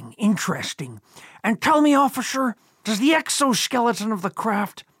 interesting. And tell me, officer, does the exoskeleton of the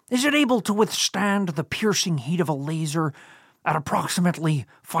craft, is it able to withstand the piercing heat of a laser at approximately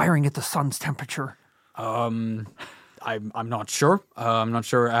firing at the sun's temperature? I'm not sure. I'm not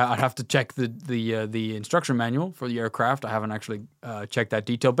sure. I'd have to check the instruction manual for the aircraft. I haven't actually checked that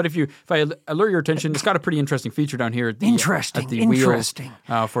detail. But if I alert your attention, it's got a pretty interesting feature down here at the wheels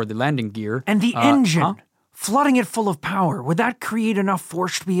for the landing gear. And the engine, flooding it full of power, would that create enough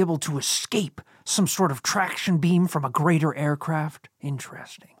force to be able to escape some sort of traction beam from a greater aircraft?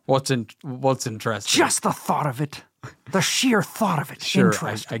 Interesting. What's interesting? Just the thought of it. The sheer thought of it. Sure,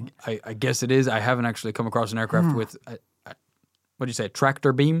 Interesting. I guess it is. I haven't actually come across an aircraft with what do you say, a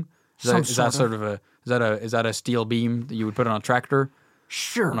tractor beam? Is that a steel beam that you would put on a tractor?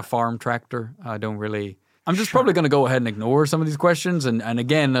 Sure. On a farm tractor? I don't really. I'm just probably going to go ahead and ignore some of these questions and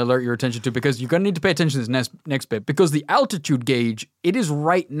again alert your attention to, because you're going to need to pay attention to this next bit, because the altitude gauge, it is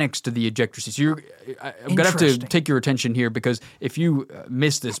right next to the ejector seat. So I'm going to have to take your attention here, because if you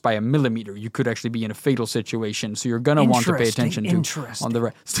miss this by a millimeter, you could actually be in a fatal situation. So you're going to want to pay attention to on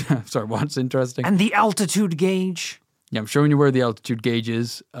the sorry, what's interesting? And the altitude gauge. Yeah, I'm showing you where the altitude gauge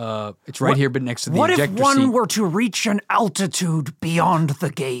is. It's right here, but next to the ejector seat. What if one were to reach an altitude beyond the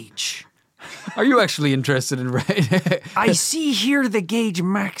gauge? Are you actually interested in I see here the gauge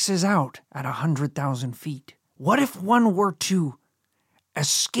maxes out at 100,000 feet. What if one were to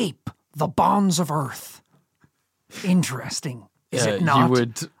escape the bonds of Earth? Interesting, is it not? You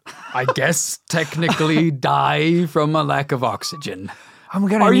would, I guess, technically die from a lack of oxygen.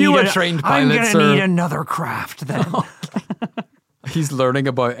 Are you a trained pilot, sir? I'm going to need another craft then. He's learning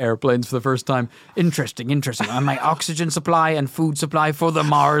about airplanes for the first time. Interesting. And my oxygen supply and food supply for the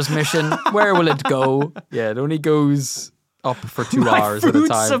Mars mission, where will it go? Yeah, it only goes up for 2 hours at a time.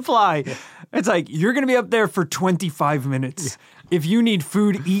 Food supply. It's like, you're going to be up there for 25 minutes. If you need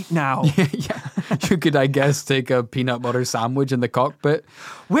food, eat now. Yeah. You could, I guess, take a peanut butter sandwich in the cockpit.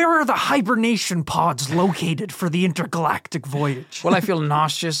 Where are the hibernation pods located for the intergalactic voyage? Will I feel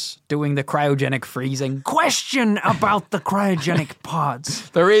nauseous doing the cryogenic freezing? Question about the cryogenic pods.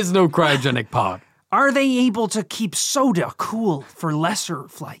 There is no cryogenic pod. Are they able to keep soda cool for lesser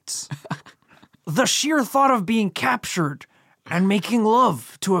flights? The sheer thought of being captured and making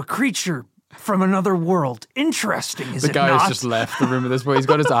love to a creature from another world. Interesting, is it not? The guy has just left the room at this point. He's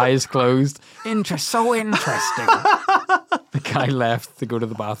got his eyes closed. So interesting. The guy left to go to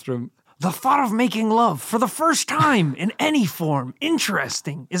the bathroom. The thought of making love for the first time in any form.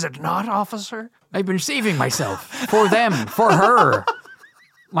 Interesting, is it not, officer? I've been saving myself. For them. For her.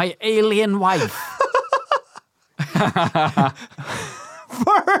 My alien wife.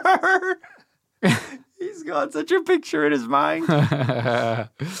 For her. He's got such a picture in his mind.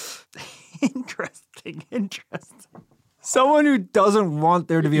 Interesting. Someone who doesn't want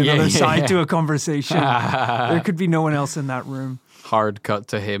there to be another side to a conversation. There could be no one else in that room. Hard cut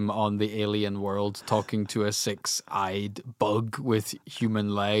to him on the alien world talking to a six-eyed bug with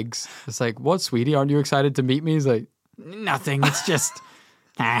human legs. It's like, what, sweetie? Aren't you excited to meet me? He's like, nothing. It's just,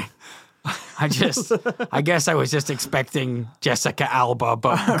 I guess I was just expecting Jessica Alba,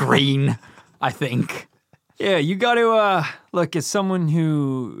 but green, I think. Yeah, you got to look, as someone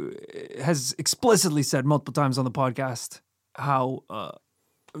who has explicitly said multiple times on the podcast how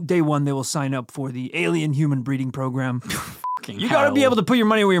day one they will sign up for the alien human breeding program. You got to be able to put your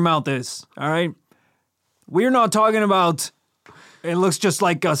money where your mouth is, all right? We're not talking about it looks just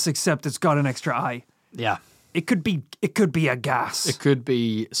like us except it's got an extra eye. Yeah. It could be a gas. It could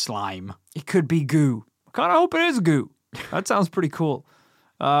be slime. It could be goo. I kind of hope it is goo. That sounds pretty cool.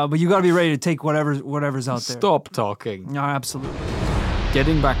 But you got to be ready to take whatever's out there. Stop talking. No, absolutely.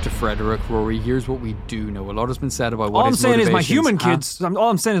 Getting back to Frederick, Rory, here's what we do know. A lot has been said about what all I'm his saying is my motivations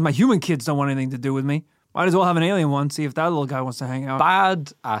human kids don't want anything to do with me. Might as well have an alien one, see if that little guy wants to hang out.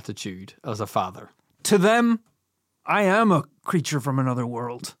 Bad attitude as a father. To them, I am a creature from another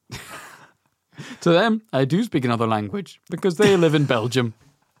world. To them, I do speak another language because they live in Belgium.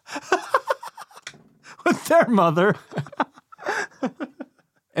 With their mother.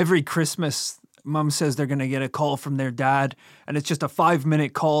 Every Christmas, Mum says they're going to get a call from their dad, and it's just a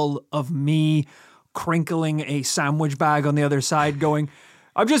 5-minute call of me crinkling a sandwich bag on the other side going,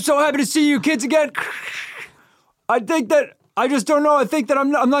 I'm just so happy to see you kids again. I think that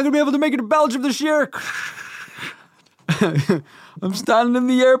I'm not going to be able to make it to Belgium this year. I'm standing in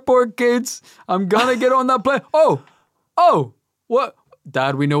the airport, kids. I'm gonna get on that plane. Oh, what?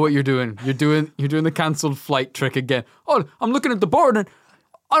 Dad, we know what you're doing. You're doing the cancelled flight trick again. Oh, I'm looking at the board and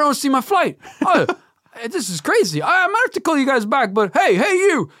I don't see my flight. Oh, this is crazy. I might have to call you guys back, but hey,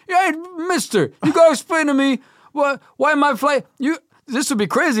 you, mister, you gotta explain to me why my flight, this would be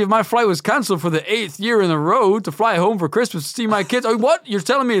crazy if my flight was cancelled for the 8th year in a row to fly home for Christmas to see my kids. Oh, what? You're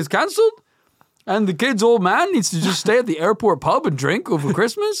telling me it's cancelled? And the kid's old man needs to just stay at the airport pub and drink over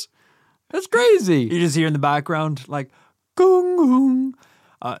Christmas? That's crazy. You just hear in the background, like, gung,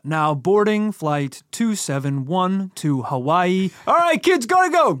 gung. Now boarding flight 271 to Hawaii. All right, kids,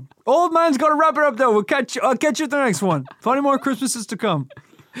 gotta go. Old man's gotta wrap it up, though. I'll catch you at the next one. Plenty more Christmases to come.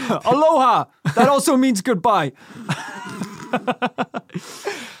 Aloha. That also means goodbye.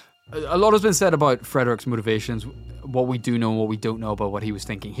 A lot has been said about Frederick's motivations, what we do know and what we don't know about what he was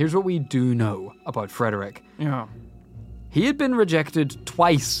thinking. Here's what we do know about Frederick. Yeah. He had been rejected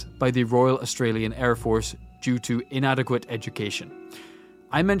twice by the Royal Australian Air Force due to inadequate education.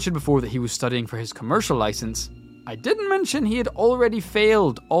 I mentioned before that he was studying for his commercial license. I didn't mention he had already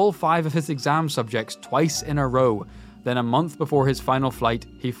failed all 5 of his exam subjects twice in a row. Then a month before his final flight,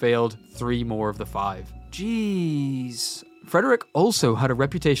 he failed 3 more of the 5. Jeez. Frederick also had a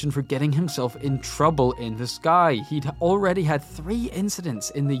reputation for getting himself in trouble in the sky. He'd already had 3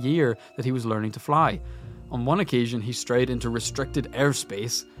 incidents in the year that he was learning to fly. On one occasion, he strayed into restricted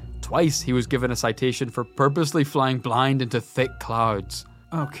airspace. Twice, he was given a citation for purposely flying blind into thick clouds.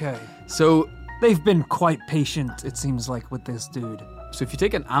 Okay. So, they've been quite patient, it seems like, with this dude. So if you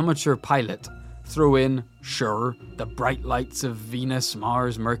take an amateur pilot, throw in, sure, the bright lights of Venus,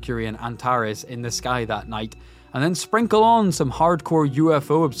 Mars, Mercury, and Antares in the sky that night, and then sprinkle on some hardcore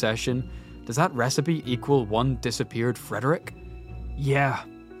UFO obsession, does that recipe equal one disappeared Frederick? Yeah,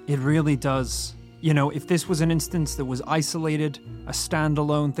 it really does. You know, if this was an instance that was isolated, a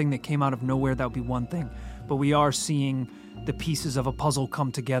standalone thing that came out of nowhere, that would be one thing. But we are seeing the pieces of a puzzle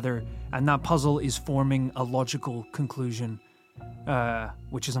come together, and that puzzle is forming a logical conclusion,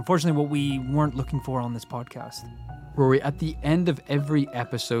 which is unfortunately what we weren't looking for on this podcast. Rory, at the end of every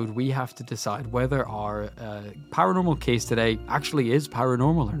episode, we have to decide whether our paranormal case today actually is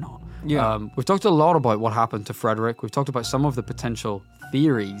paranormal or not. Yeah. We've talked a lot about what happened to Frederick. We've talked about some of the potential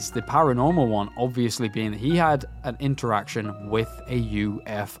theories. The paranormal one, obviously, being that he had an interaction with a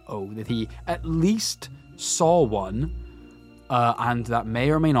UFO, that he at least saw one, and that may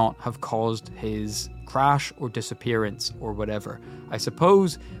or may not have caused his crash or disappearance or whatever. I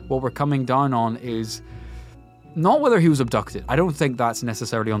suppose what we're coming down on is not whether he was abducted. I don't think that's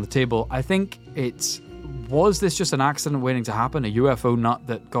necessarily on the table. I think was this just an accident waiting to happen, a UFO nut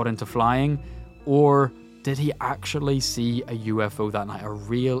that got into flying, or did he actually see a UFO that night, a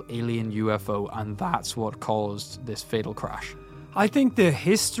real alien UFO, and that's what caused this fatal crash? I think the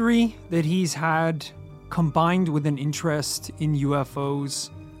history that he's had, combined with an interest in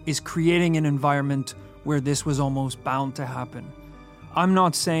UFOs, is creating an environment where this was almost bound to happen. I'm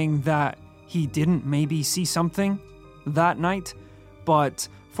not saying that he didn't maybe see something that night, but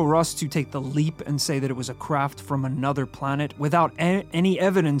for us to take the leap and say that it was a craft from another planet without any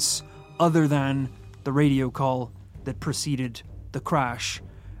evidence other than the radio call that preceded the crash,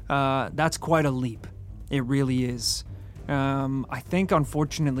 that's quite a leap. It really is. I think,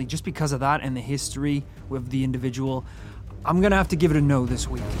 unfortunately, just because of that and the history with the individual, I'm going to have to give it a no this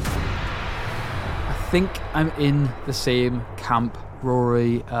week. I think I'm in the same camp,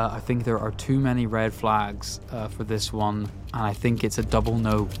 Rory. I think there are too many red flags for this one, and I think it's a double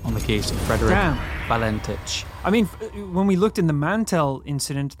no on the case of Frederick Valentich. I mean, when we looked in the Mantell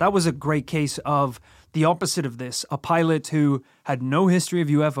incident, that was a great case of the opposite of this. A pilot who had no history of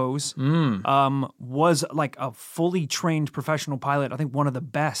UFOs, was like a fully trained professional pilot. I think one of the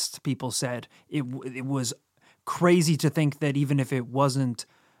best, people said. It was crazy to think that even if it wasn't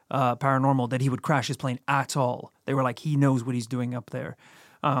paranormal, that he would crash his plane at all. They were like, he knows what he's doing up there.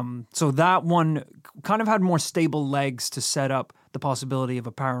 So that one kind of had more stable legs to set up the possibility of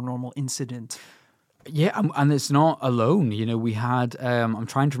a paranormal incident. Yeah, and it's not alone. You know, we had, I'm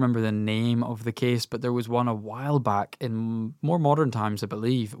trying to remember the name of the case, but there was one a while back in more modern times, I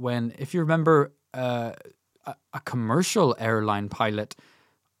believe, when, if you remember, a commercial airline pilot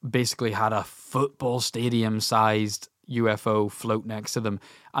basically had a football stadium-sized UFO float next to them.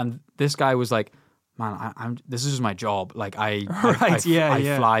 And this guy was like, man, this is my job. Like, I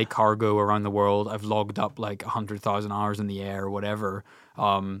fly cargo around the world. I've logged up like 100,000 hours in the air or whatever.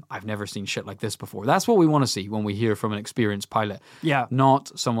 I've never seen shit like this before. That's what we want to see when we hear from an experienced pilot. Yeah.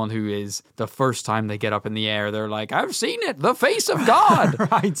 Not someone who is, the first time they get up in the air, they're like, I've seen it, the face of God.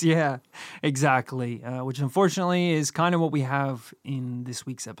 Right, yeah, exactly. Which unfortunately is kind of what we have in this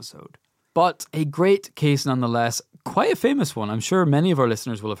week's episode. But a great case nonetheless, quite a famous one. I'm sure many of our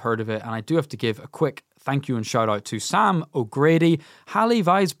listeners will have heard of it, and I do have to give a quick thank you and shout out to Sam O'Grady, Hallie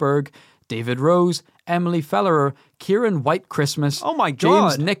Weisberg, David Rose, Emily Fellerer, Kieran White Christmas, oh my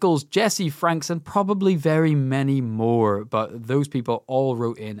James God, Nichols, Jesse Franks, and probably very many more. But those people all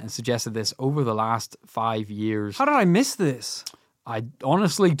wrote in and suggested this over the last 5 years. How did I miss this? I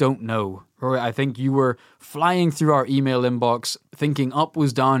honestly don't know. Rory, I think you were flying through our email inbox thinking up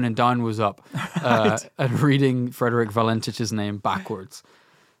was down and down was up, and reading Frederick Valentich's name backwards.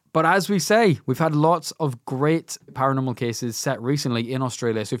 But as we say, we've had lots of great paranormal cases set recently in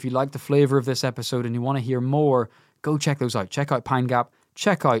Australia. So if you like the flavour of this episode and you want to hear more, go check those out. Check out Pine Gap.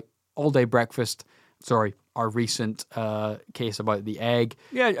 Check out All Day Breakfast. Sorry, our recent case about the egg.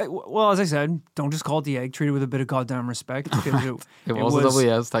 Yeah, well, as I said, don't just call it the egg. Treat it with a bit of goddamn respect. It was a double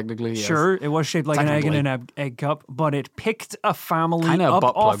yes, technically, yes. Sure, it was shaped like an egg in an egg cup, but it picked a family Kinda up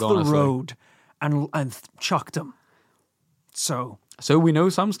butt off plug, the honestly. road and chucked them. So we know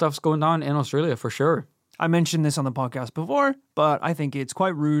some stuff's going down in Australia for sure. I mentioned this on the podcast before, but I think it's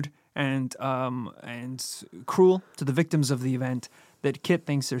quite rude and cruel to the victims of the event that Kit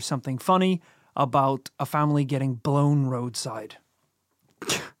thinks there's something funny about a family getting blown roadside.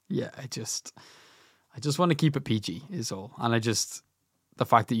 Yeah, I just want to keep it PG is all. And the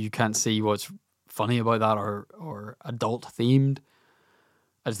fact that you can't see what's funny about that or adult themed,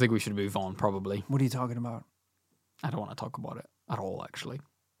 I just think we should move on probably. What are you talking about? I don't want to talk about it at all, actually.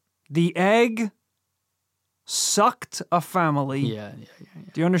 The egg sucked a family. Yeah.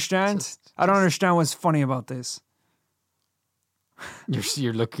 Do you understand? I don't understand what's funny about this.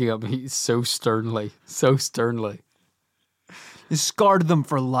 You're looking at me so sternly. You scarred them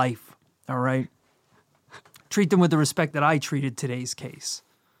for life, all right? Treat them with the respect that I treated today's case.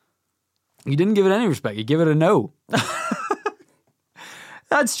 You didn't give it any respect. You give it a no.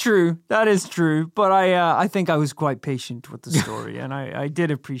 That's true. That is true. But I think I was quite patient with the story, and I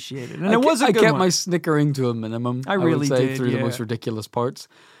did appreciate it. And it was a good one. I kept my snickering to a minimum. I really would say, did, through the yeah. most ridiculous parts.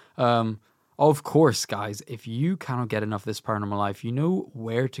 Of course, guys, if you cannot get enough of This Paranormal Life, you know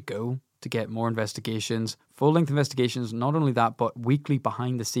where to go to get more investigations, full-length investigations. Not only that, but weekly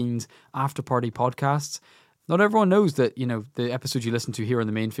behind-the-scenes after-party podcasts. Not everyone knows that, the episodes you listen to here on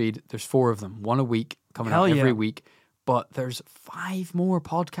the main feed, there's 4 of them, one a week, coming out every week. But there's 5 more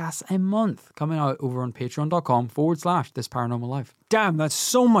podcasts a month coming out over on patreon.com/This Paranormal Life. Damn, that's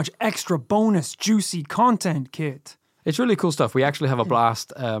so much extra bonus, juicy content, Kit. It's really cool stuff. We actually have a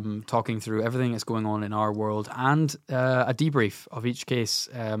blast talking through everything that's going on in our world and a debrief of each case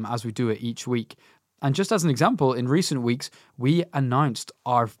as we do it each week. And just as an example, in recent weeks, we announced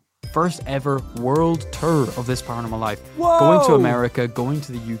our first ever world tour of This Paranormal Life. Whoa! Going to America, going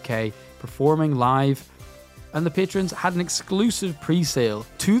to the UK, performing live. And the patrons had an exclusive pre-sale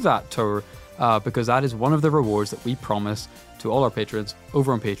to that tour because that is one of the rewards that we promise to all our patrons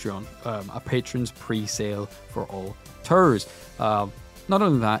over on Patreon. A patrons pre-sale for all tours. Not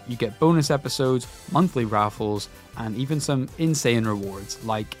only that, you get bonus episodes, monthly raffles, and even some insane rewards,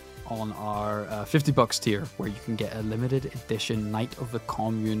 like on our $50 tier, where you can get a limited edition Night of the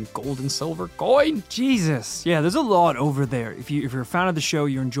Commune gold and silver coin. Jesus. Yeah, there's a lot over there. If you're a fan of the show,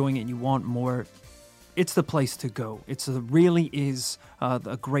 you're enjoying it, and you want more, it's the place to go. It really is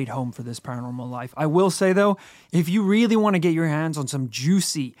a great home for this paranormal life. I will say, though, if you really want to get your hands on some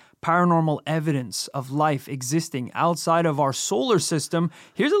juicy paranormal evidence of life existing outside of our solar system,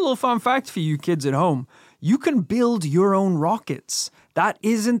 here's a little fun fact for you kids at home. You can build your own rockets. That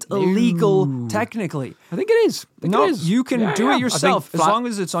isn't illegal, technically. I think it is. You can do it yourself, as long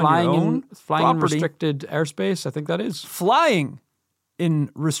as it's on your own flying in property. restricted airspace, I think that is. Flying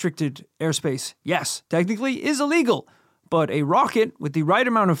in restricted airspace, yes, technically is illegal. But a rocket with the right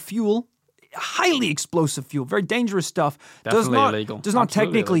amount of fuel, highly explosive fuel, very dangerous stuff, does not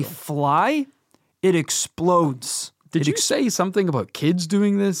technically illegal. fly. It explodes. Did you say something about kids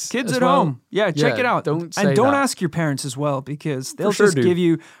doing this? Kids as at well? home. Yeah, check it out. Don't say and don't that. ask your parents as well, because they'll sure just do. give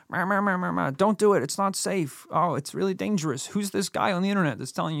you, don't do it. It's not safe. Oh, it's really dangerous. Who's this guy on the internet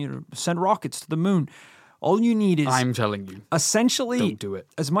that's telling you to send rockets to the moon? All you need is, I'm telling you. essentially, Don't do it.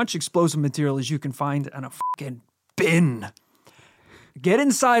 as much explosive material as you can find in a fucking bin. Get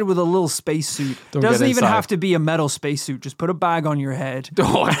inside with a little spacesuit. Don't Doesn't get even inside. have to be a metal spacesuit. Just put a bag on your head.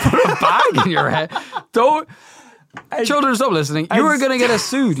 Don't put a bag in your head. Don't. Children, stop listening. You are going to get us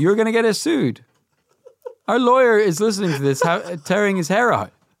sued. You're going to get us sued. Our lawyer is listening to this, tearing his hair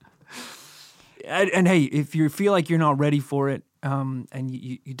out. And hey, if you feel like you're not ready for it, and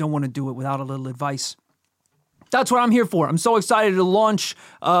you don't want to do it without a little advice, that's what I'm here for. I'm so excited to launch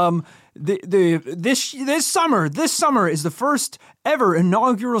this summer. This summer is the first ever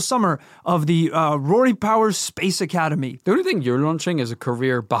inaugural summer of the Rory Powers Space Academy. The only thing you're launching is a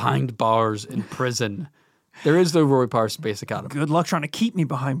career behind bars in prison. There is no Rory Powers Space Academy. Good luck trying to keep me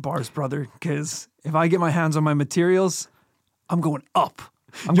behind bars, brother, because if I get my hands on my materials, I'm going up.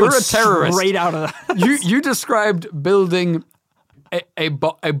 You're going a terrorist. Straight out of that. You described building a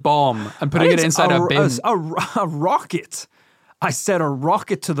bomb and putting it inside a bin. A rocket. I said a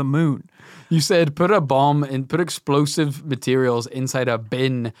rocket to the moon. You said put a bomb and put explosive materials inside a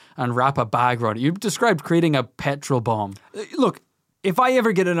bin and wrap a bag around it. You described creating a petrol bomb. Look, if I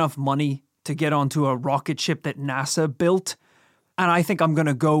ever get enough money to get onto a rocket ship that NASA built, and I think I'm going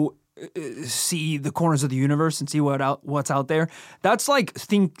to go see the corners of the universe and see what's out there, that's like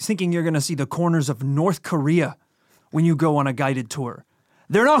thinking you're going to see the corners of North Korea when you go on a guided tour.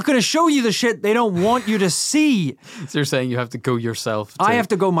 They're not going to show you the shit they don't want you to see. So you're saying you have to go yourself. I have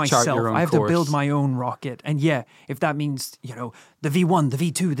to go chart myself. your own I have course. to build my own rocket. And yeah, if that means, the V1, the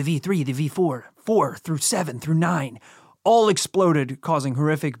V2, the V3, the V4, 4 through 7 through 9, all exploded, causing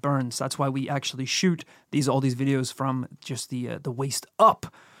horrific burns. That's why we actually shoot all these videos from just the waist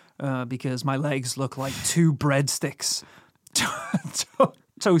up, because my legs look like 2 breadsticks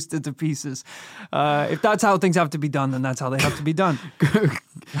toasted to pieces. If that's how things have to be done, then that's how they have to be done.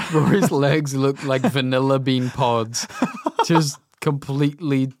 Rory's legs look like vanilla bean pods, just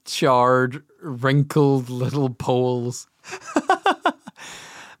completely charred, wrinkled little poles.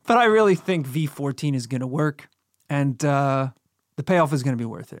 But I really think V14 is going to work, and the payoff is going to be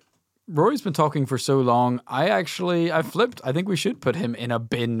worth it. Rory's been talking for so long. I flipped. I think we should put him in a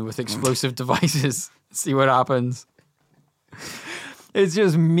bin with explosive devices. See what happens. It's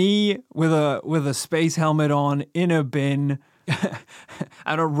just me with a space helmet on in a bin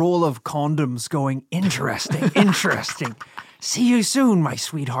and a roll of condoms going, interesting, interesting. See you soon, my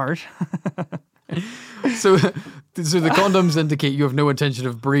sweetheart. So the condoms indicate you have no intention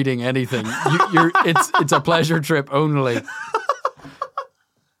of breeding anything. It's a pleasure trip only.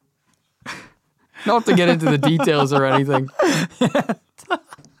 Not to get into the details or anything.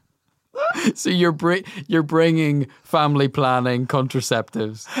 So you're bringing family planning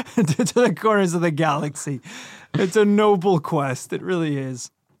contraceptives to the corners of the galaxy. It's a noble quest. It really is.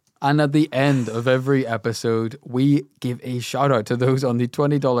 And at the end of every episode, we give a shout out to those on the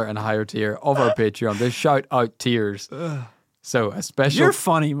 $20 and higher tier of our Patreon. There's shout out tiers. So a special. You're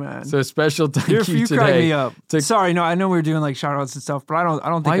funny, man. So a special thank you You today. crack me up. Sorry, no, I know we're doing like shout outs and stuff, but I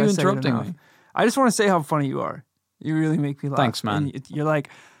don't think Why are you I said it interrupting enough. me? I just want to say how funny you are. You really make me laugh. Thanks, man. And you're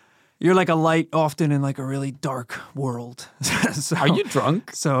like a light often in like a really dark world. So, Are you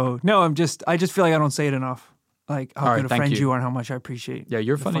drunk? So no, I just feel like I don't say it enough. Like how All right, good a thank friend you. you are and how much I appreciate. Yeah,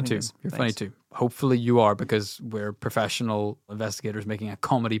 you're the funny too. funniness. You're Thanks. funny too. Hopefully you are, because we're professional investigators making a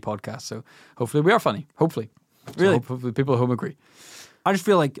comedy podcast. So hopefully we are funny. Hopefully. So Really? hopefully people at home agree. I just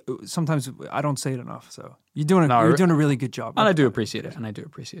feel like sometimes I don't say it enough. So you're doing a really good job. And I do appreciate it.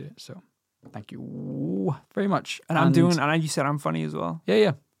 So Thank you very much. And you said I'm funny as well?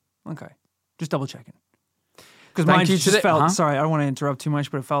 Yeah. Okay. Just double checking. Because Thank mine you just today. felt, sorry, I don't want to interrupt too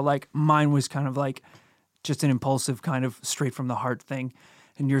much, but it felt like mine was kind of like just an impulsive kind of straight from the heart thing.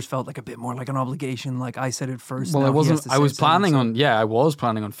 And yours felt like a bit more like an obligation, like I said it first. Well, now I he wasn't. has to I say was planning something, on. I was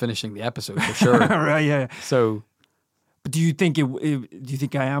planning on finishing the episode for sure. right, yeah. So, But do you think do you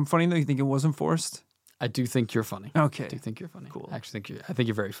think I am funny though? You think it wasn't forced? I do think you're funny. Okay. I do think you're funny. Cool. I think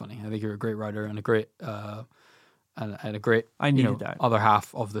you're very funny. I think you're a great writer and a great and a great. I needed that. Other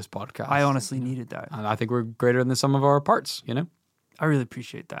half of this podcast. I honestly needed that. And I think we're greater than the sum of our parts. I really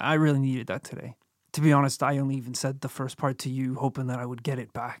appreciate that. I really needed that today. To be honest, I only even said the first part to you, hoping that I would get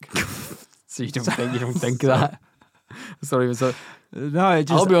it back. So you don't think that? It's not even so. No,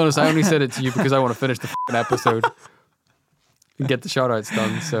 I'll be honest. I only said it to you because I want to finish the episode and get the shout outs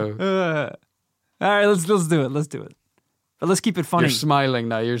done. So all right, let's do it. Let's do it. But let's keep it funny. You're smiling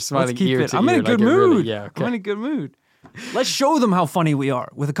now. You're smiling Let's keep ear it. to I'm ear. in a good like it mood. Really, yeah. Okay. I'm in a good mood. Let's show them how funny we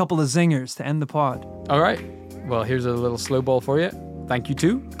are with a couple of zingers to end the pod. All right. Well, here's a little slow ball for you. Thank you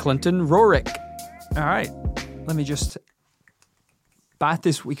to Clinton Rorick. All right. Let me just bat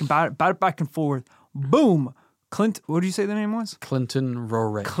this. We can bat it back and forth. Boom. What did you say the name was? Clinton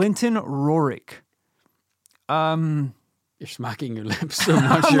Rorick. Clinton Rorick. You're smacking your lips so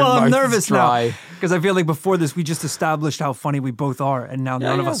much. Well, your I'm mouth nervous is dry. now because I feel like before this we just established how funny we both are, and now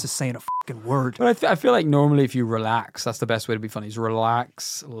none of us is saying a fucking word. But I feel like normally if you relax, that's the best way to be funny. Is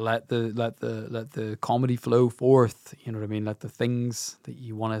relax, let the comedy flow forth. You know what I mean? Let the things that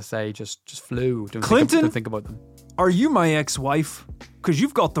you want to say just flow. Don't think about them. Are you my ex-wife? Because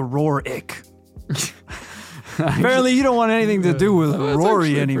you've got the roar ick. Apparently, you don't want anything to do with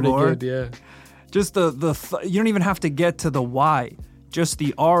Rory anymore. Good, yeah. Just you don't even have to get to the Y. Just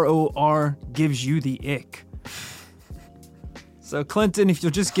the ROR gives you the ick. So Clinton, if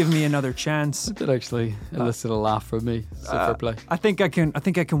you'll just give me another chance. It did actually elicit a laugh from me. So fair play. I think I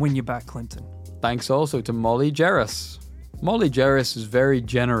can win you back, Clinton. Thanks also to Molly Jarris. Molly Jarris is very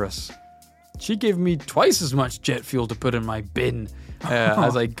generous. She gave me twice as much jet fuel to put in my bin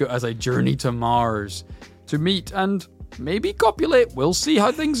as I journey to Mars to meet and maybe copulate. We'll see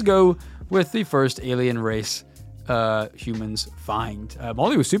how things go with the first alien race humans find.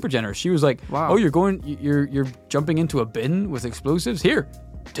 Molly was super generous. She was like, wow. "Oh, you're jumping into a bin with explosives? Here,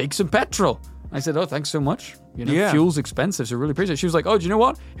 take some petrol." I said, "Oh, thanks so much. Fuel's expensive, so really appreciate it." She was like, "Oh, do you know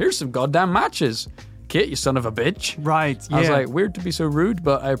what? Here's some goddamn matches. Kit, you son of a bitch." Right, yeah. I was like, weird to be so rude,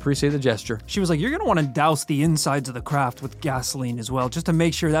 but I appreciate the gesture. She was like, you're going to want to douse the insides of the craft with gasoline as well, just to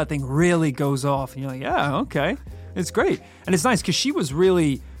make sure that thing really goes off. And you're like, yeah, okay. It's great. And it's nice because she was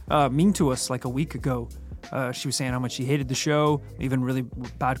really mean to us like a week ago. She was saying how much she hated the show, even really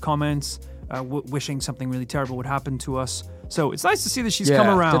bad comments, wishing something really terrible would happen to us. So it's nice to see that she's come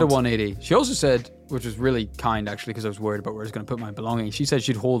around. Did a 180. She also said, which was really kind actually, because I was worried about where I was going to put my belongings. She said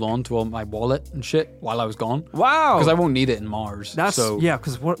she'd hold on to all my wallet and shit while I was gone. Wow. Because I won't need it in Mars.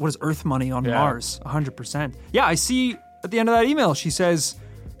 Because what is Earth money on Mars? 100%. Yeah, I see at the end of that email, she says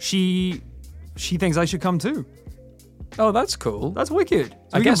she thinks I should come too. Oh, that's cool. That's wicked.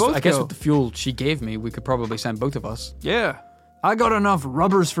 So I guess with the fuel she gave me, we could probably send both of us. Yeah. I got enough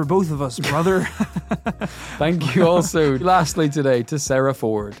rubbers for both of us, brother. Thank you also, lastly today, to Sarah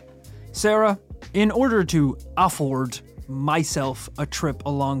Ford. Sarah, in order to afford myself a trip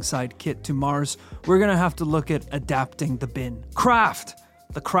alongside Kit to Mars, we're going to have to look at adapting the bin.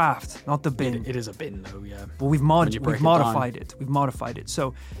 The craft, not the bin. It is a bin though, yeah. But we've modified it. We've modified it.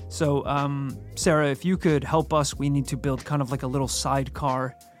 So, Sarah, if you could help us, we need to build kind of like a little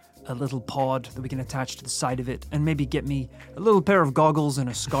sidecar, a little pod that we can attach to the side of it, and maybe get me a little pair of goggles and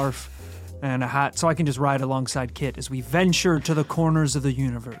a scarf and a hat so I can just ride alongside Kit as we venture to the corners of the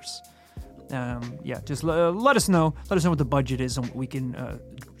universe. Just let us know. Let us know what the budget is and we can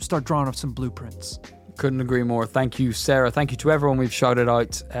start drawing up some blueprints. Couldn't agree more. Thank you, Sarah. Thank you to everyone we've shouted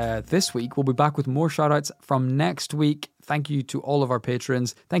out this week. We'll be back with more shout outs from next week. Thank you to all of our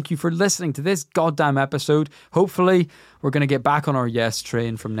patrons. Thank you for listening to this goddamn episode. Hopefully, we're going to get back on our yes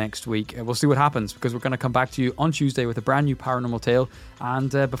train from next week. We'll see what happens because we're going to come back to you on Tuesday with a brand new paranormal tale.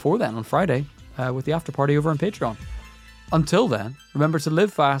 And before then, on Friday, with the after party over on Patreon. Until then, remember to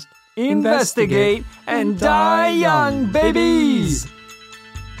live fast, investigate, and die young, babies!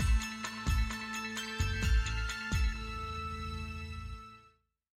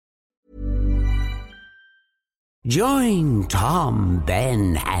 Join Tom,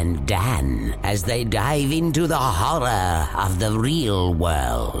 Ben, and Dan as they dive into the horror of the real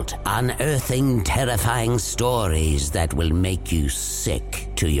world, unearthing terrifying stories that will make you sick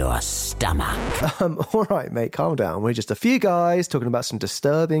to your stomach. All right, mate, calm down. We're just a few guys talking about some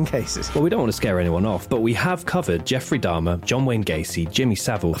disturbing cases. Well, we don't want to scare anyone off, but we have covered Jeffrey Dahmer, John Wayne Gacy, Jimmy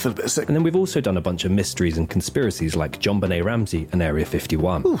Savile. I feel a bit sick. And then we've also done a bunch of mysteries and conspiracies like John Benet Ramsey and Area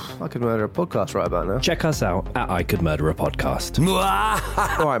 51. Oof, I could murder a podcast right about now. Check us out at I Could Murder a Podcast.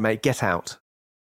 All right, mate, get out.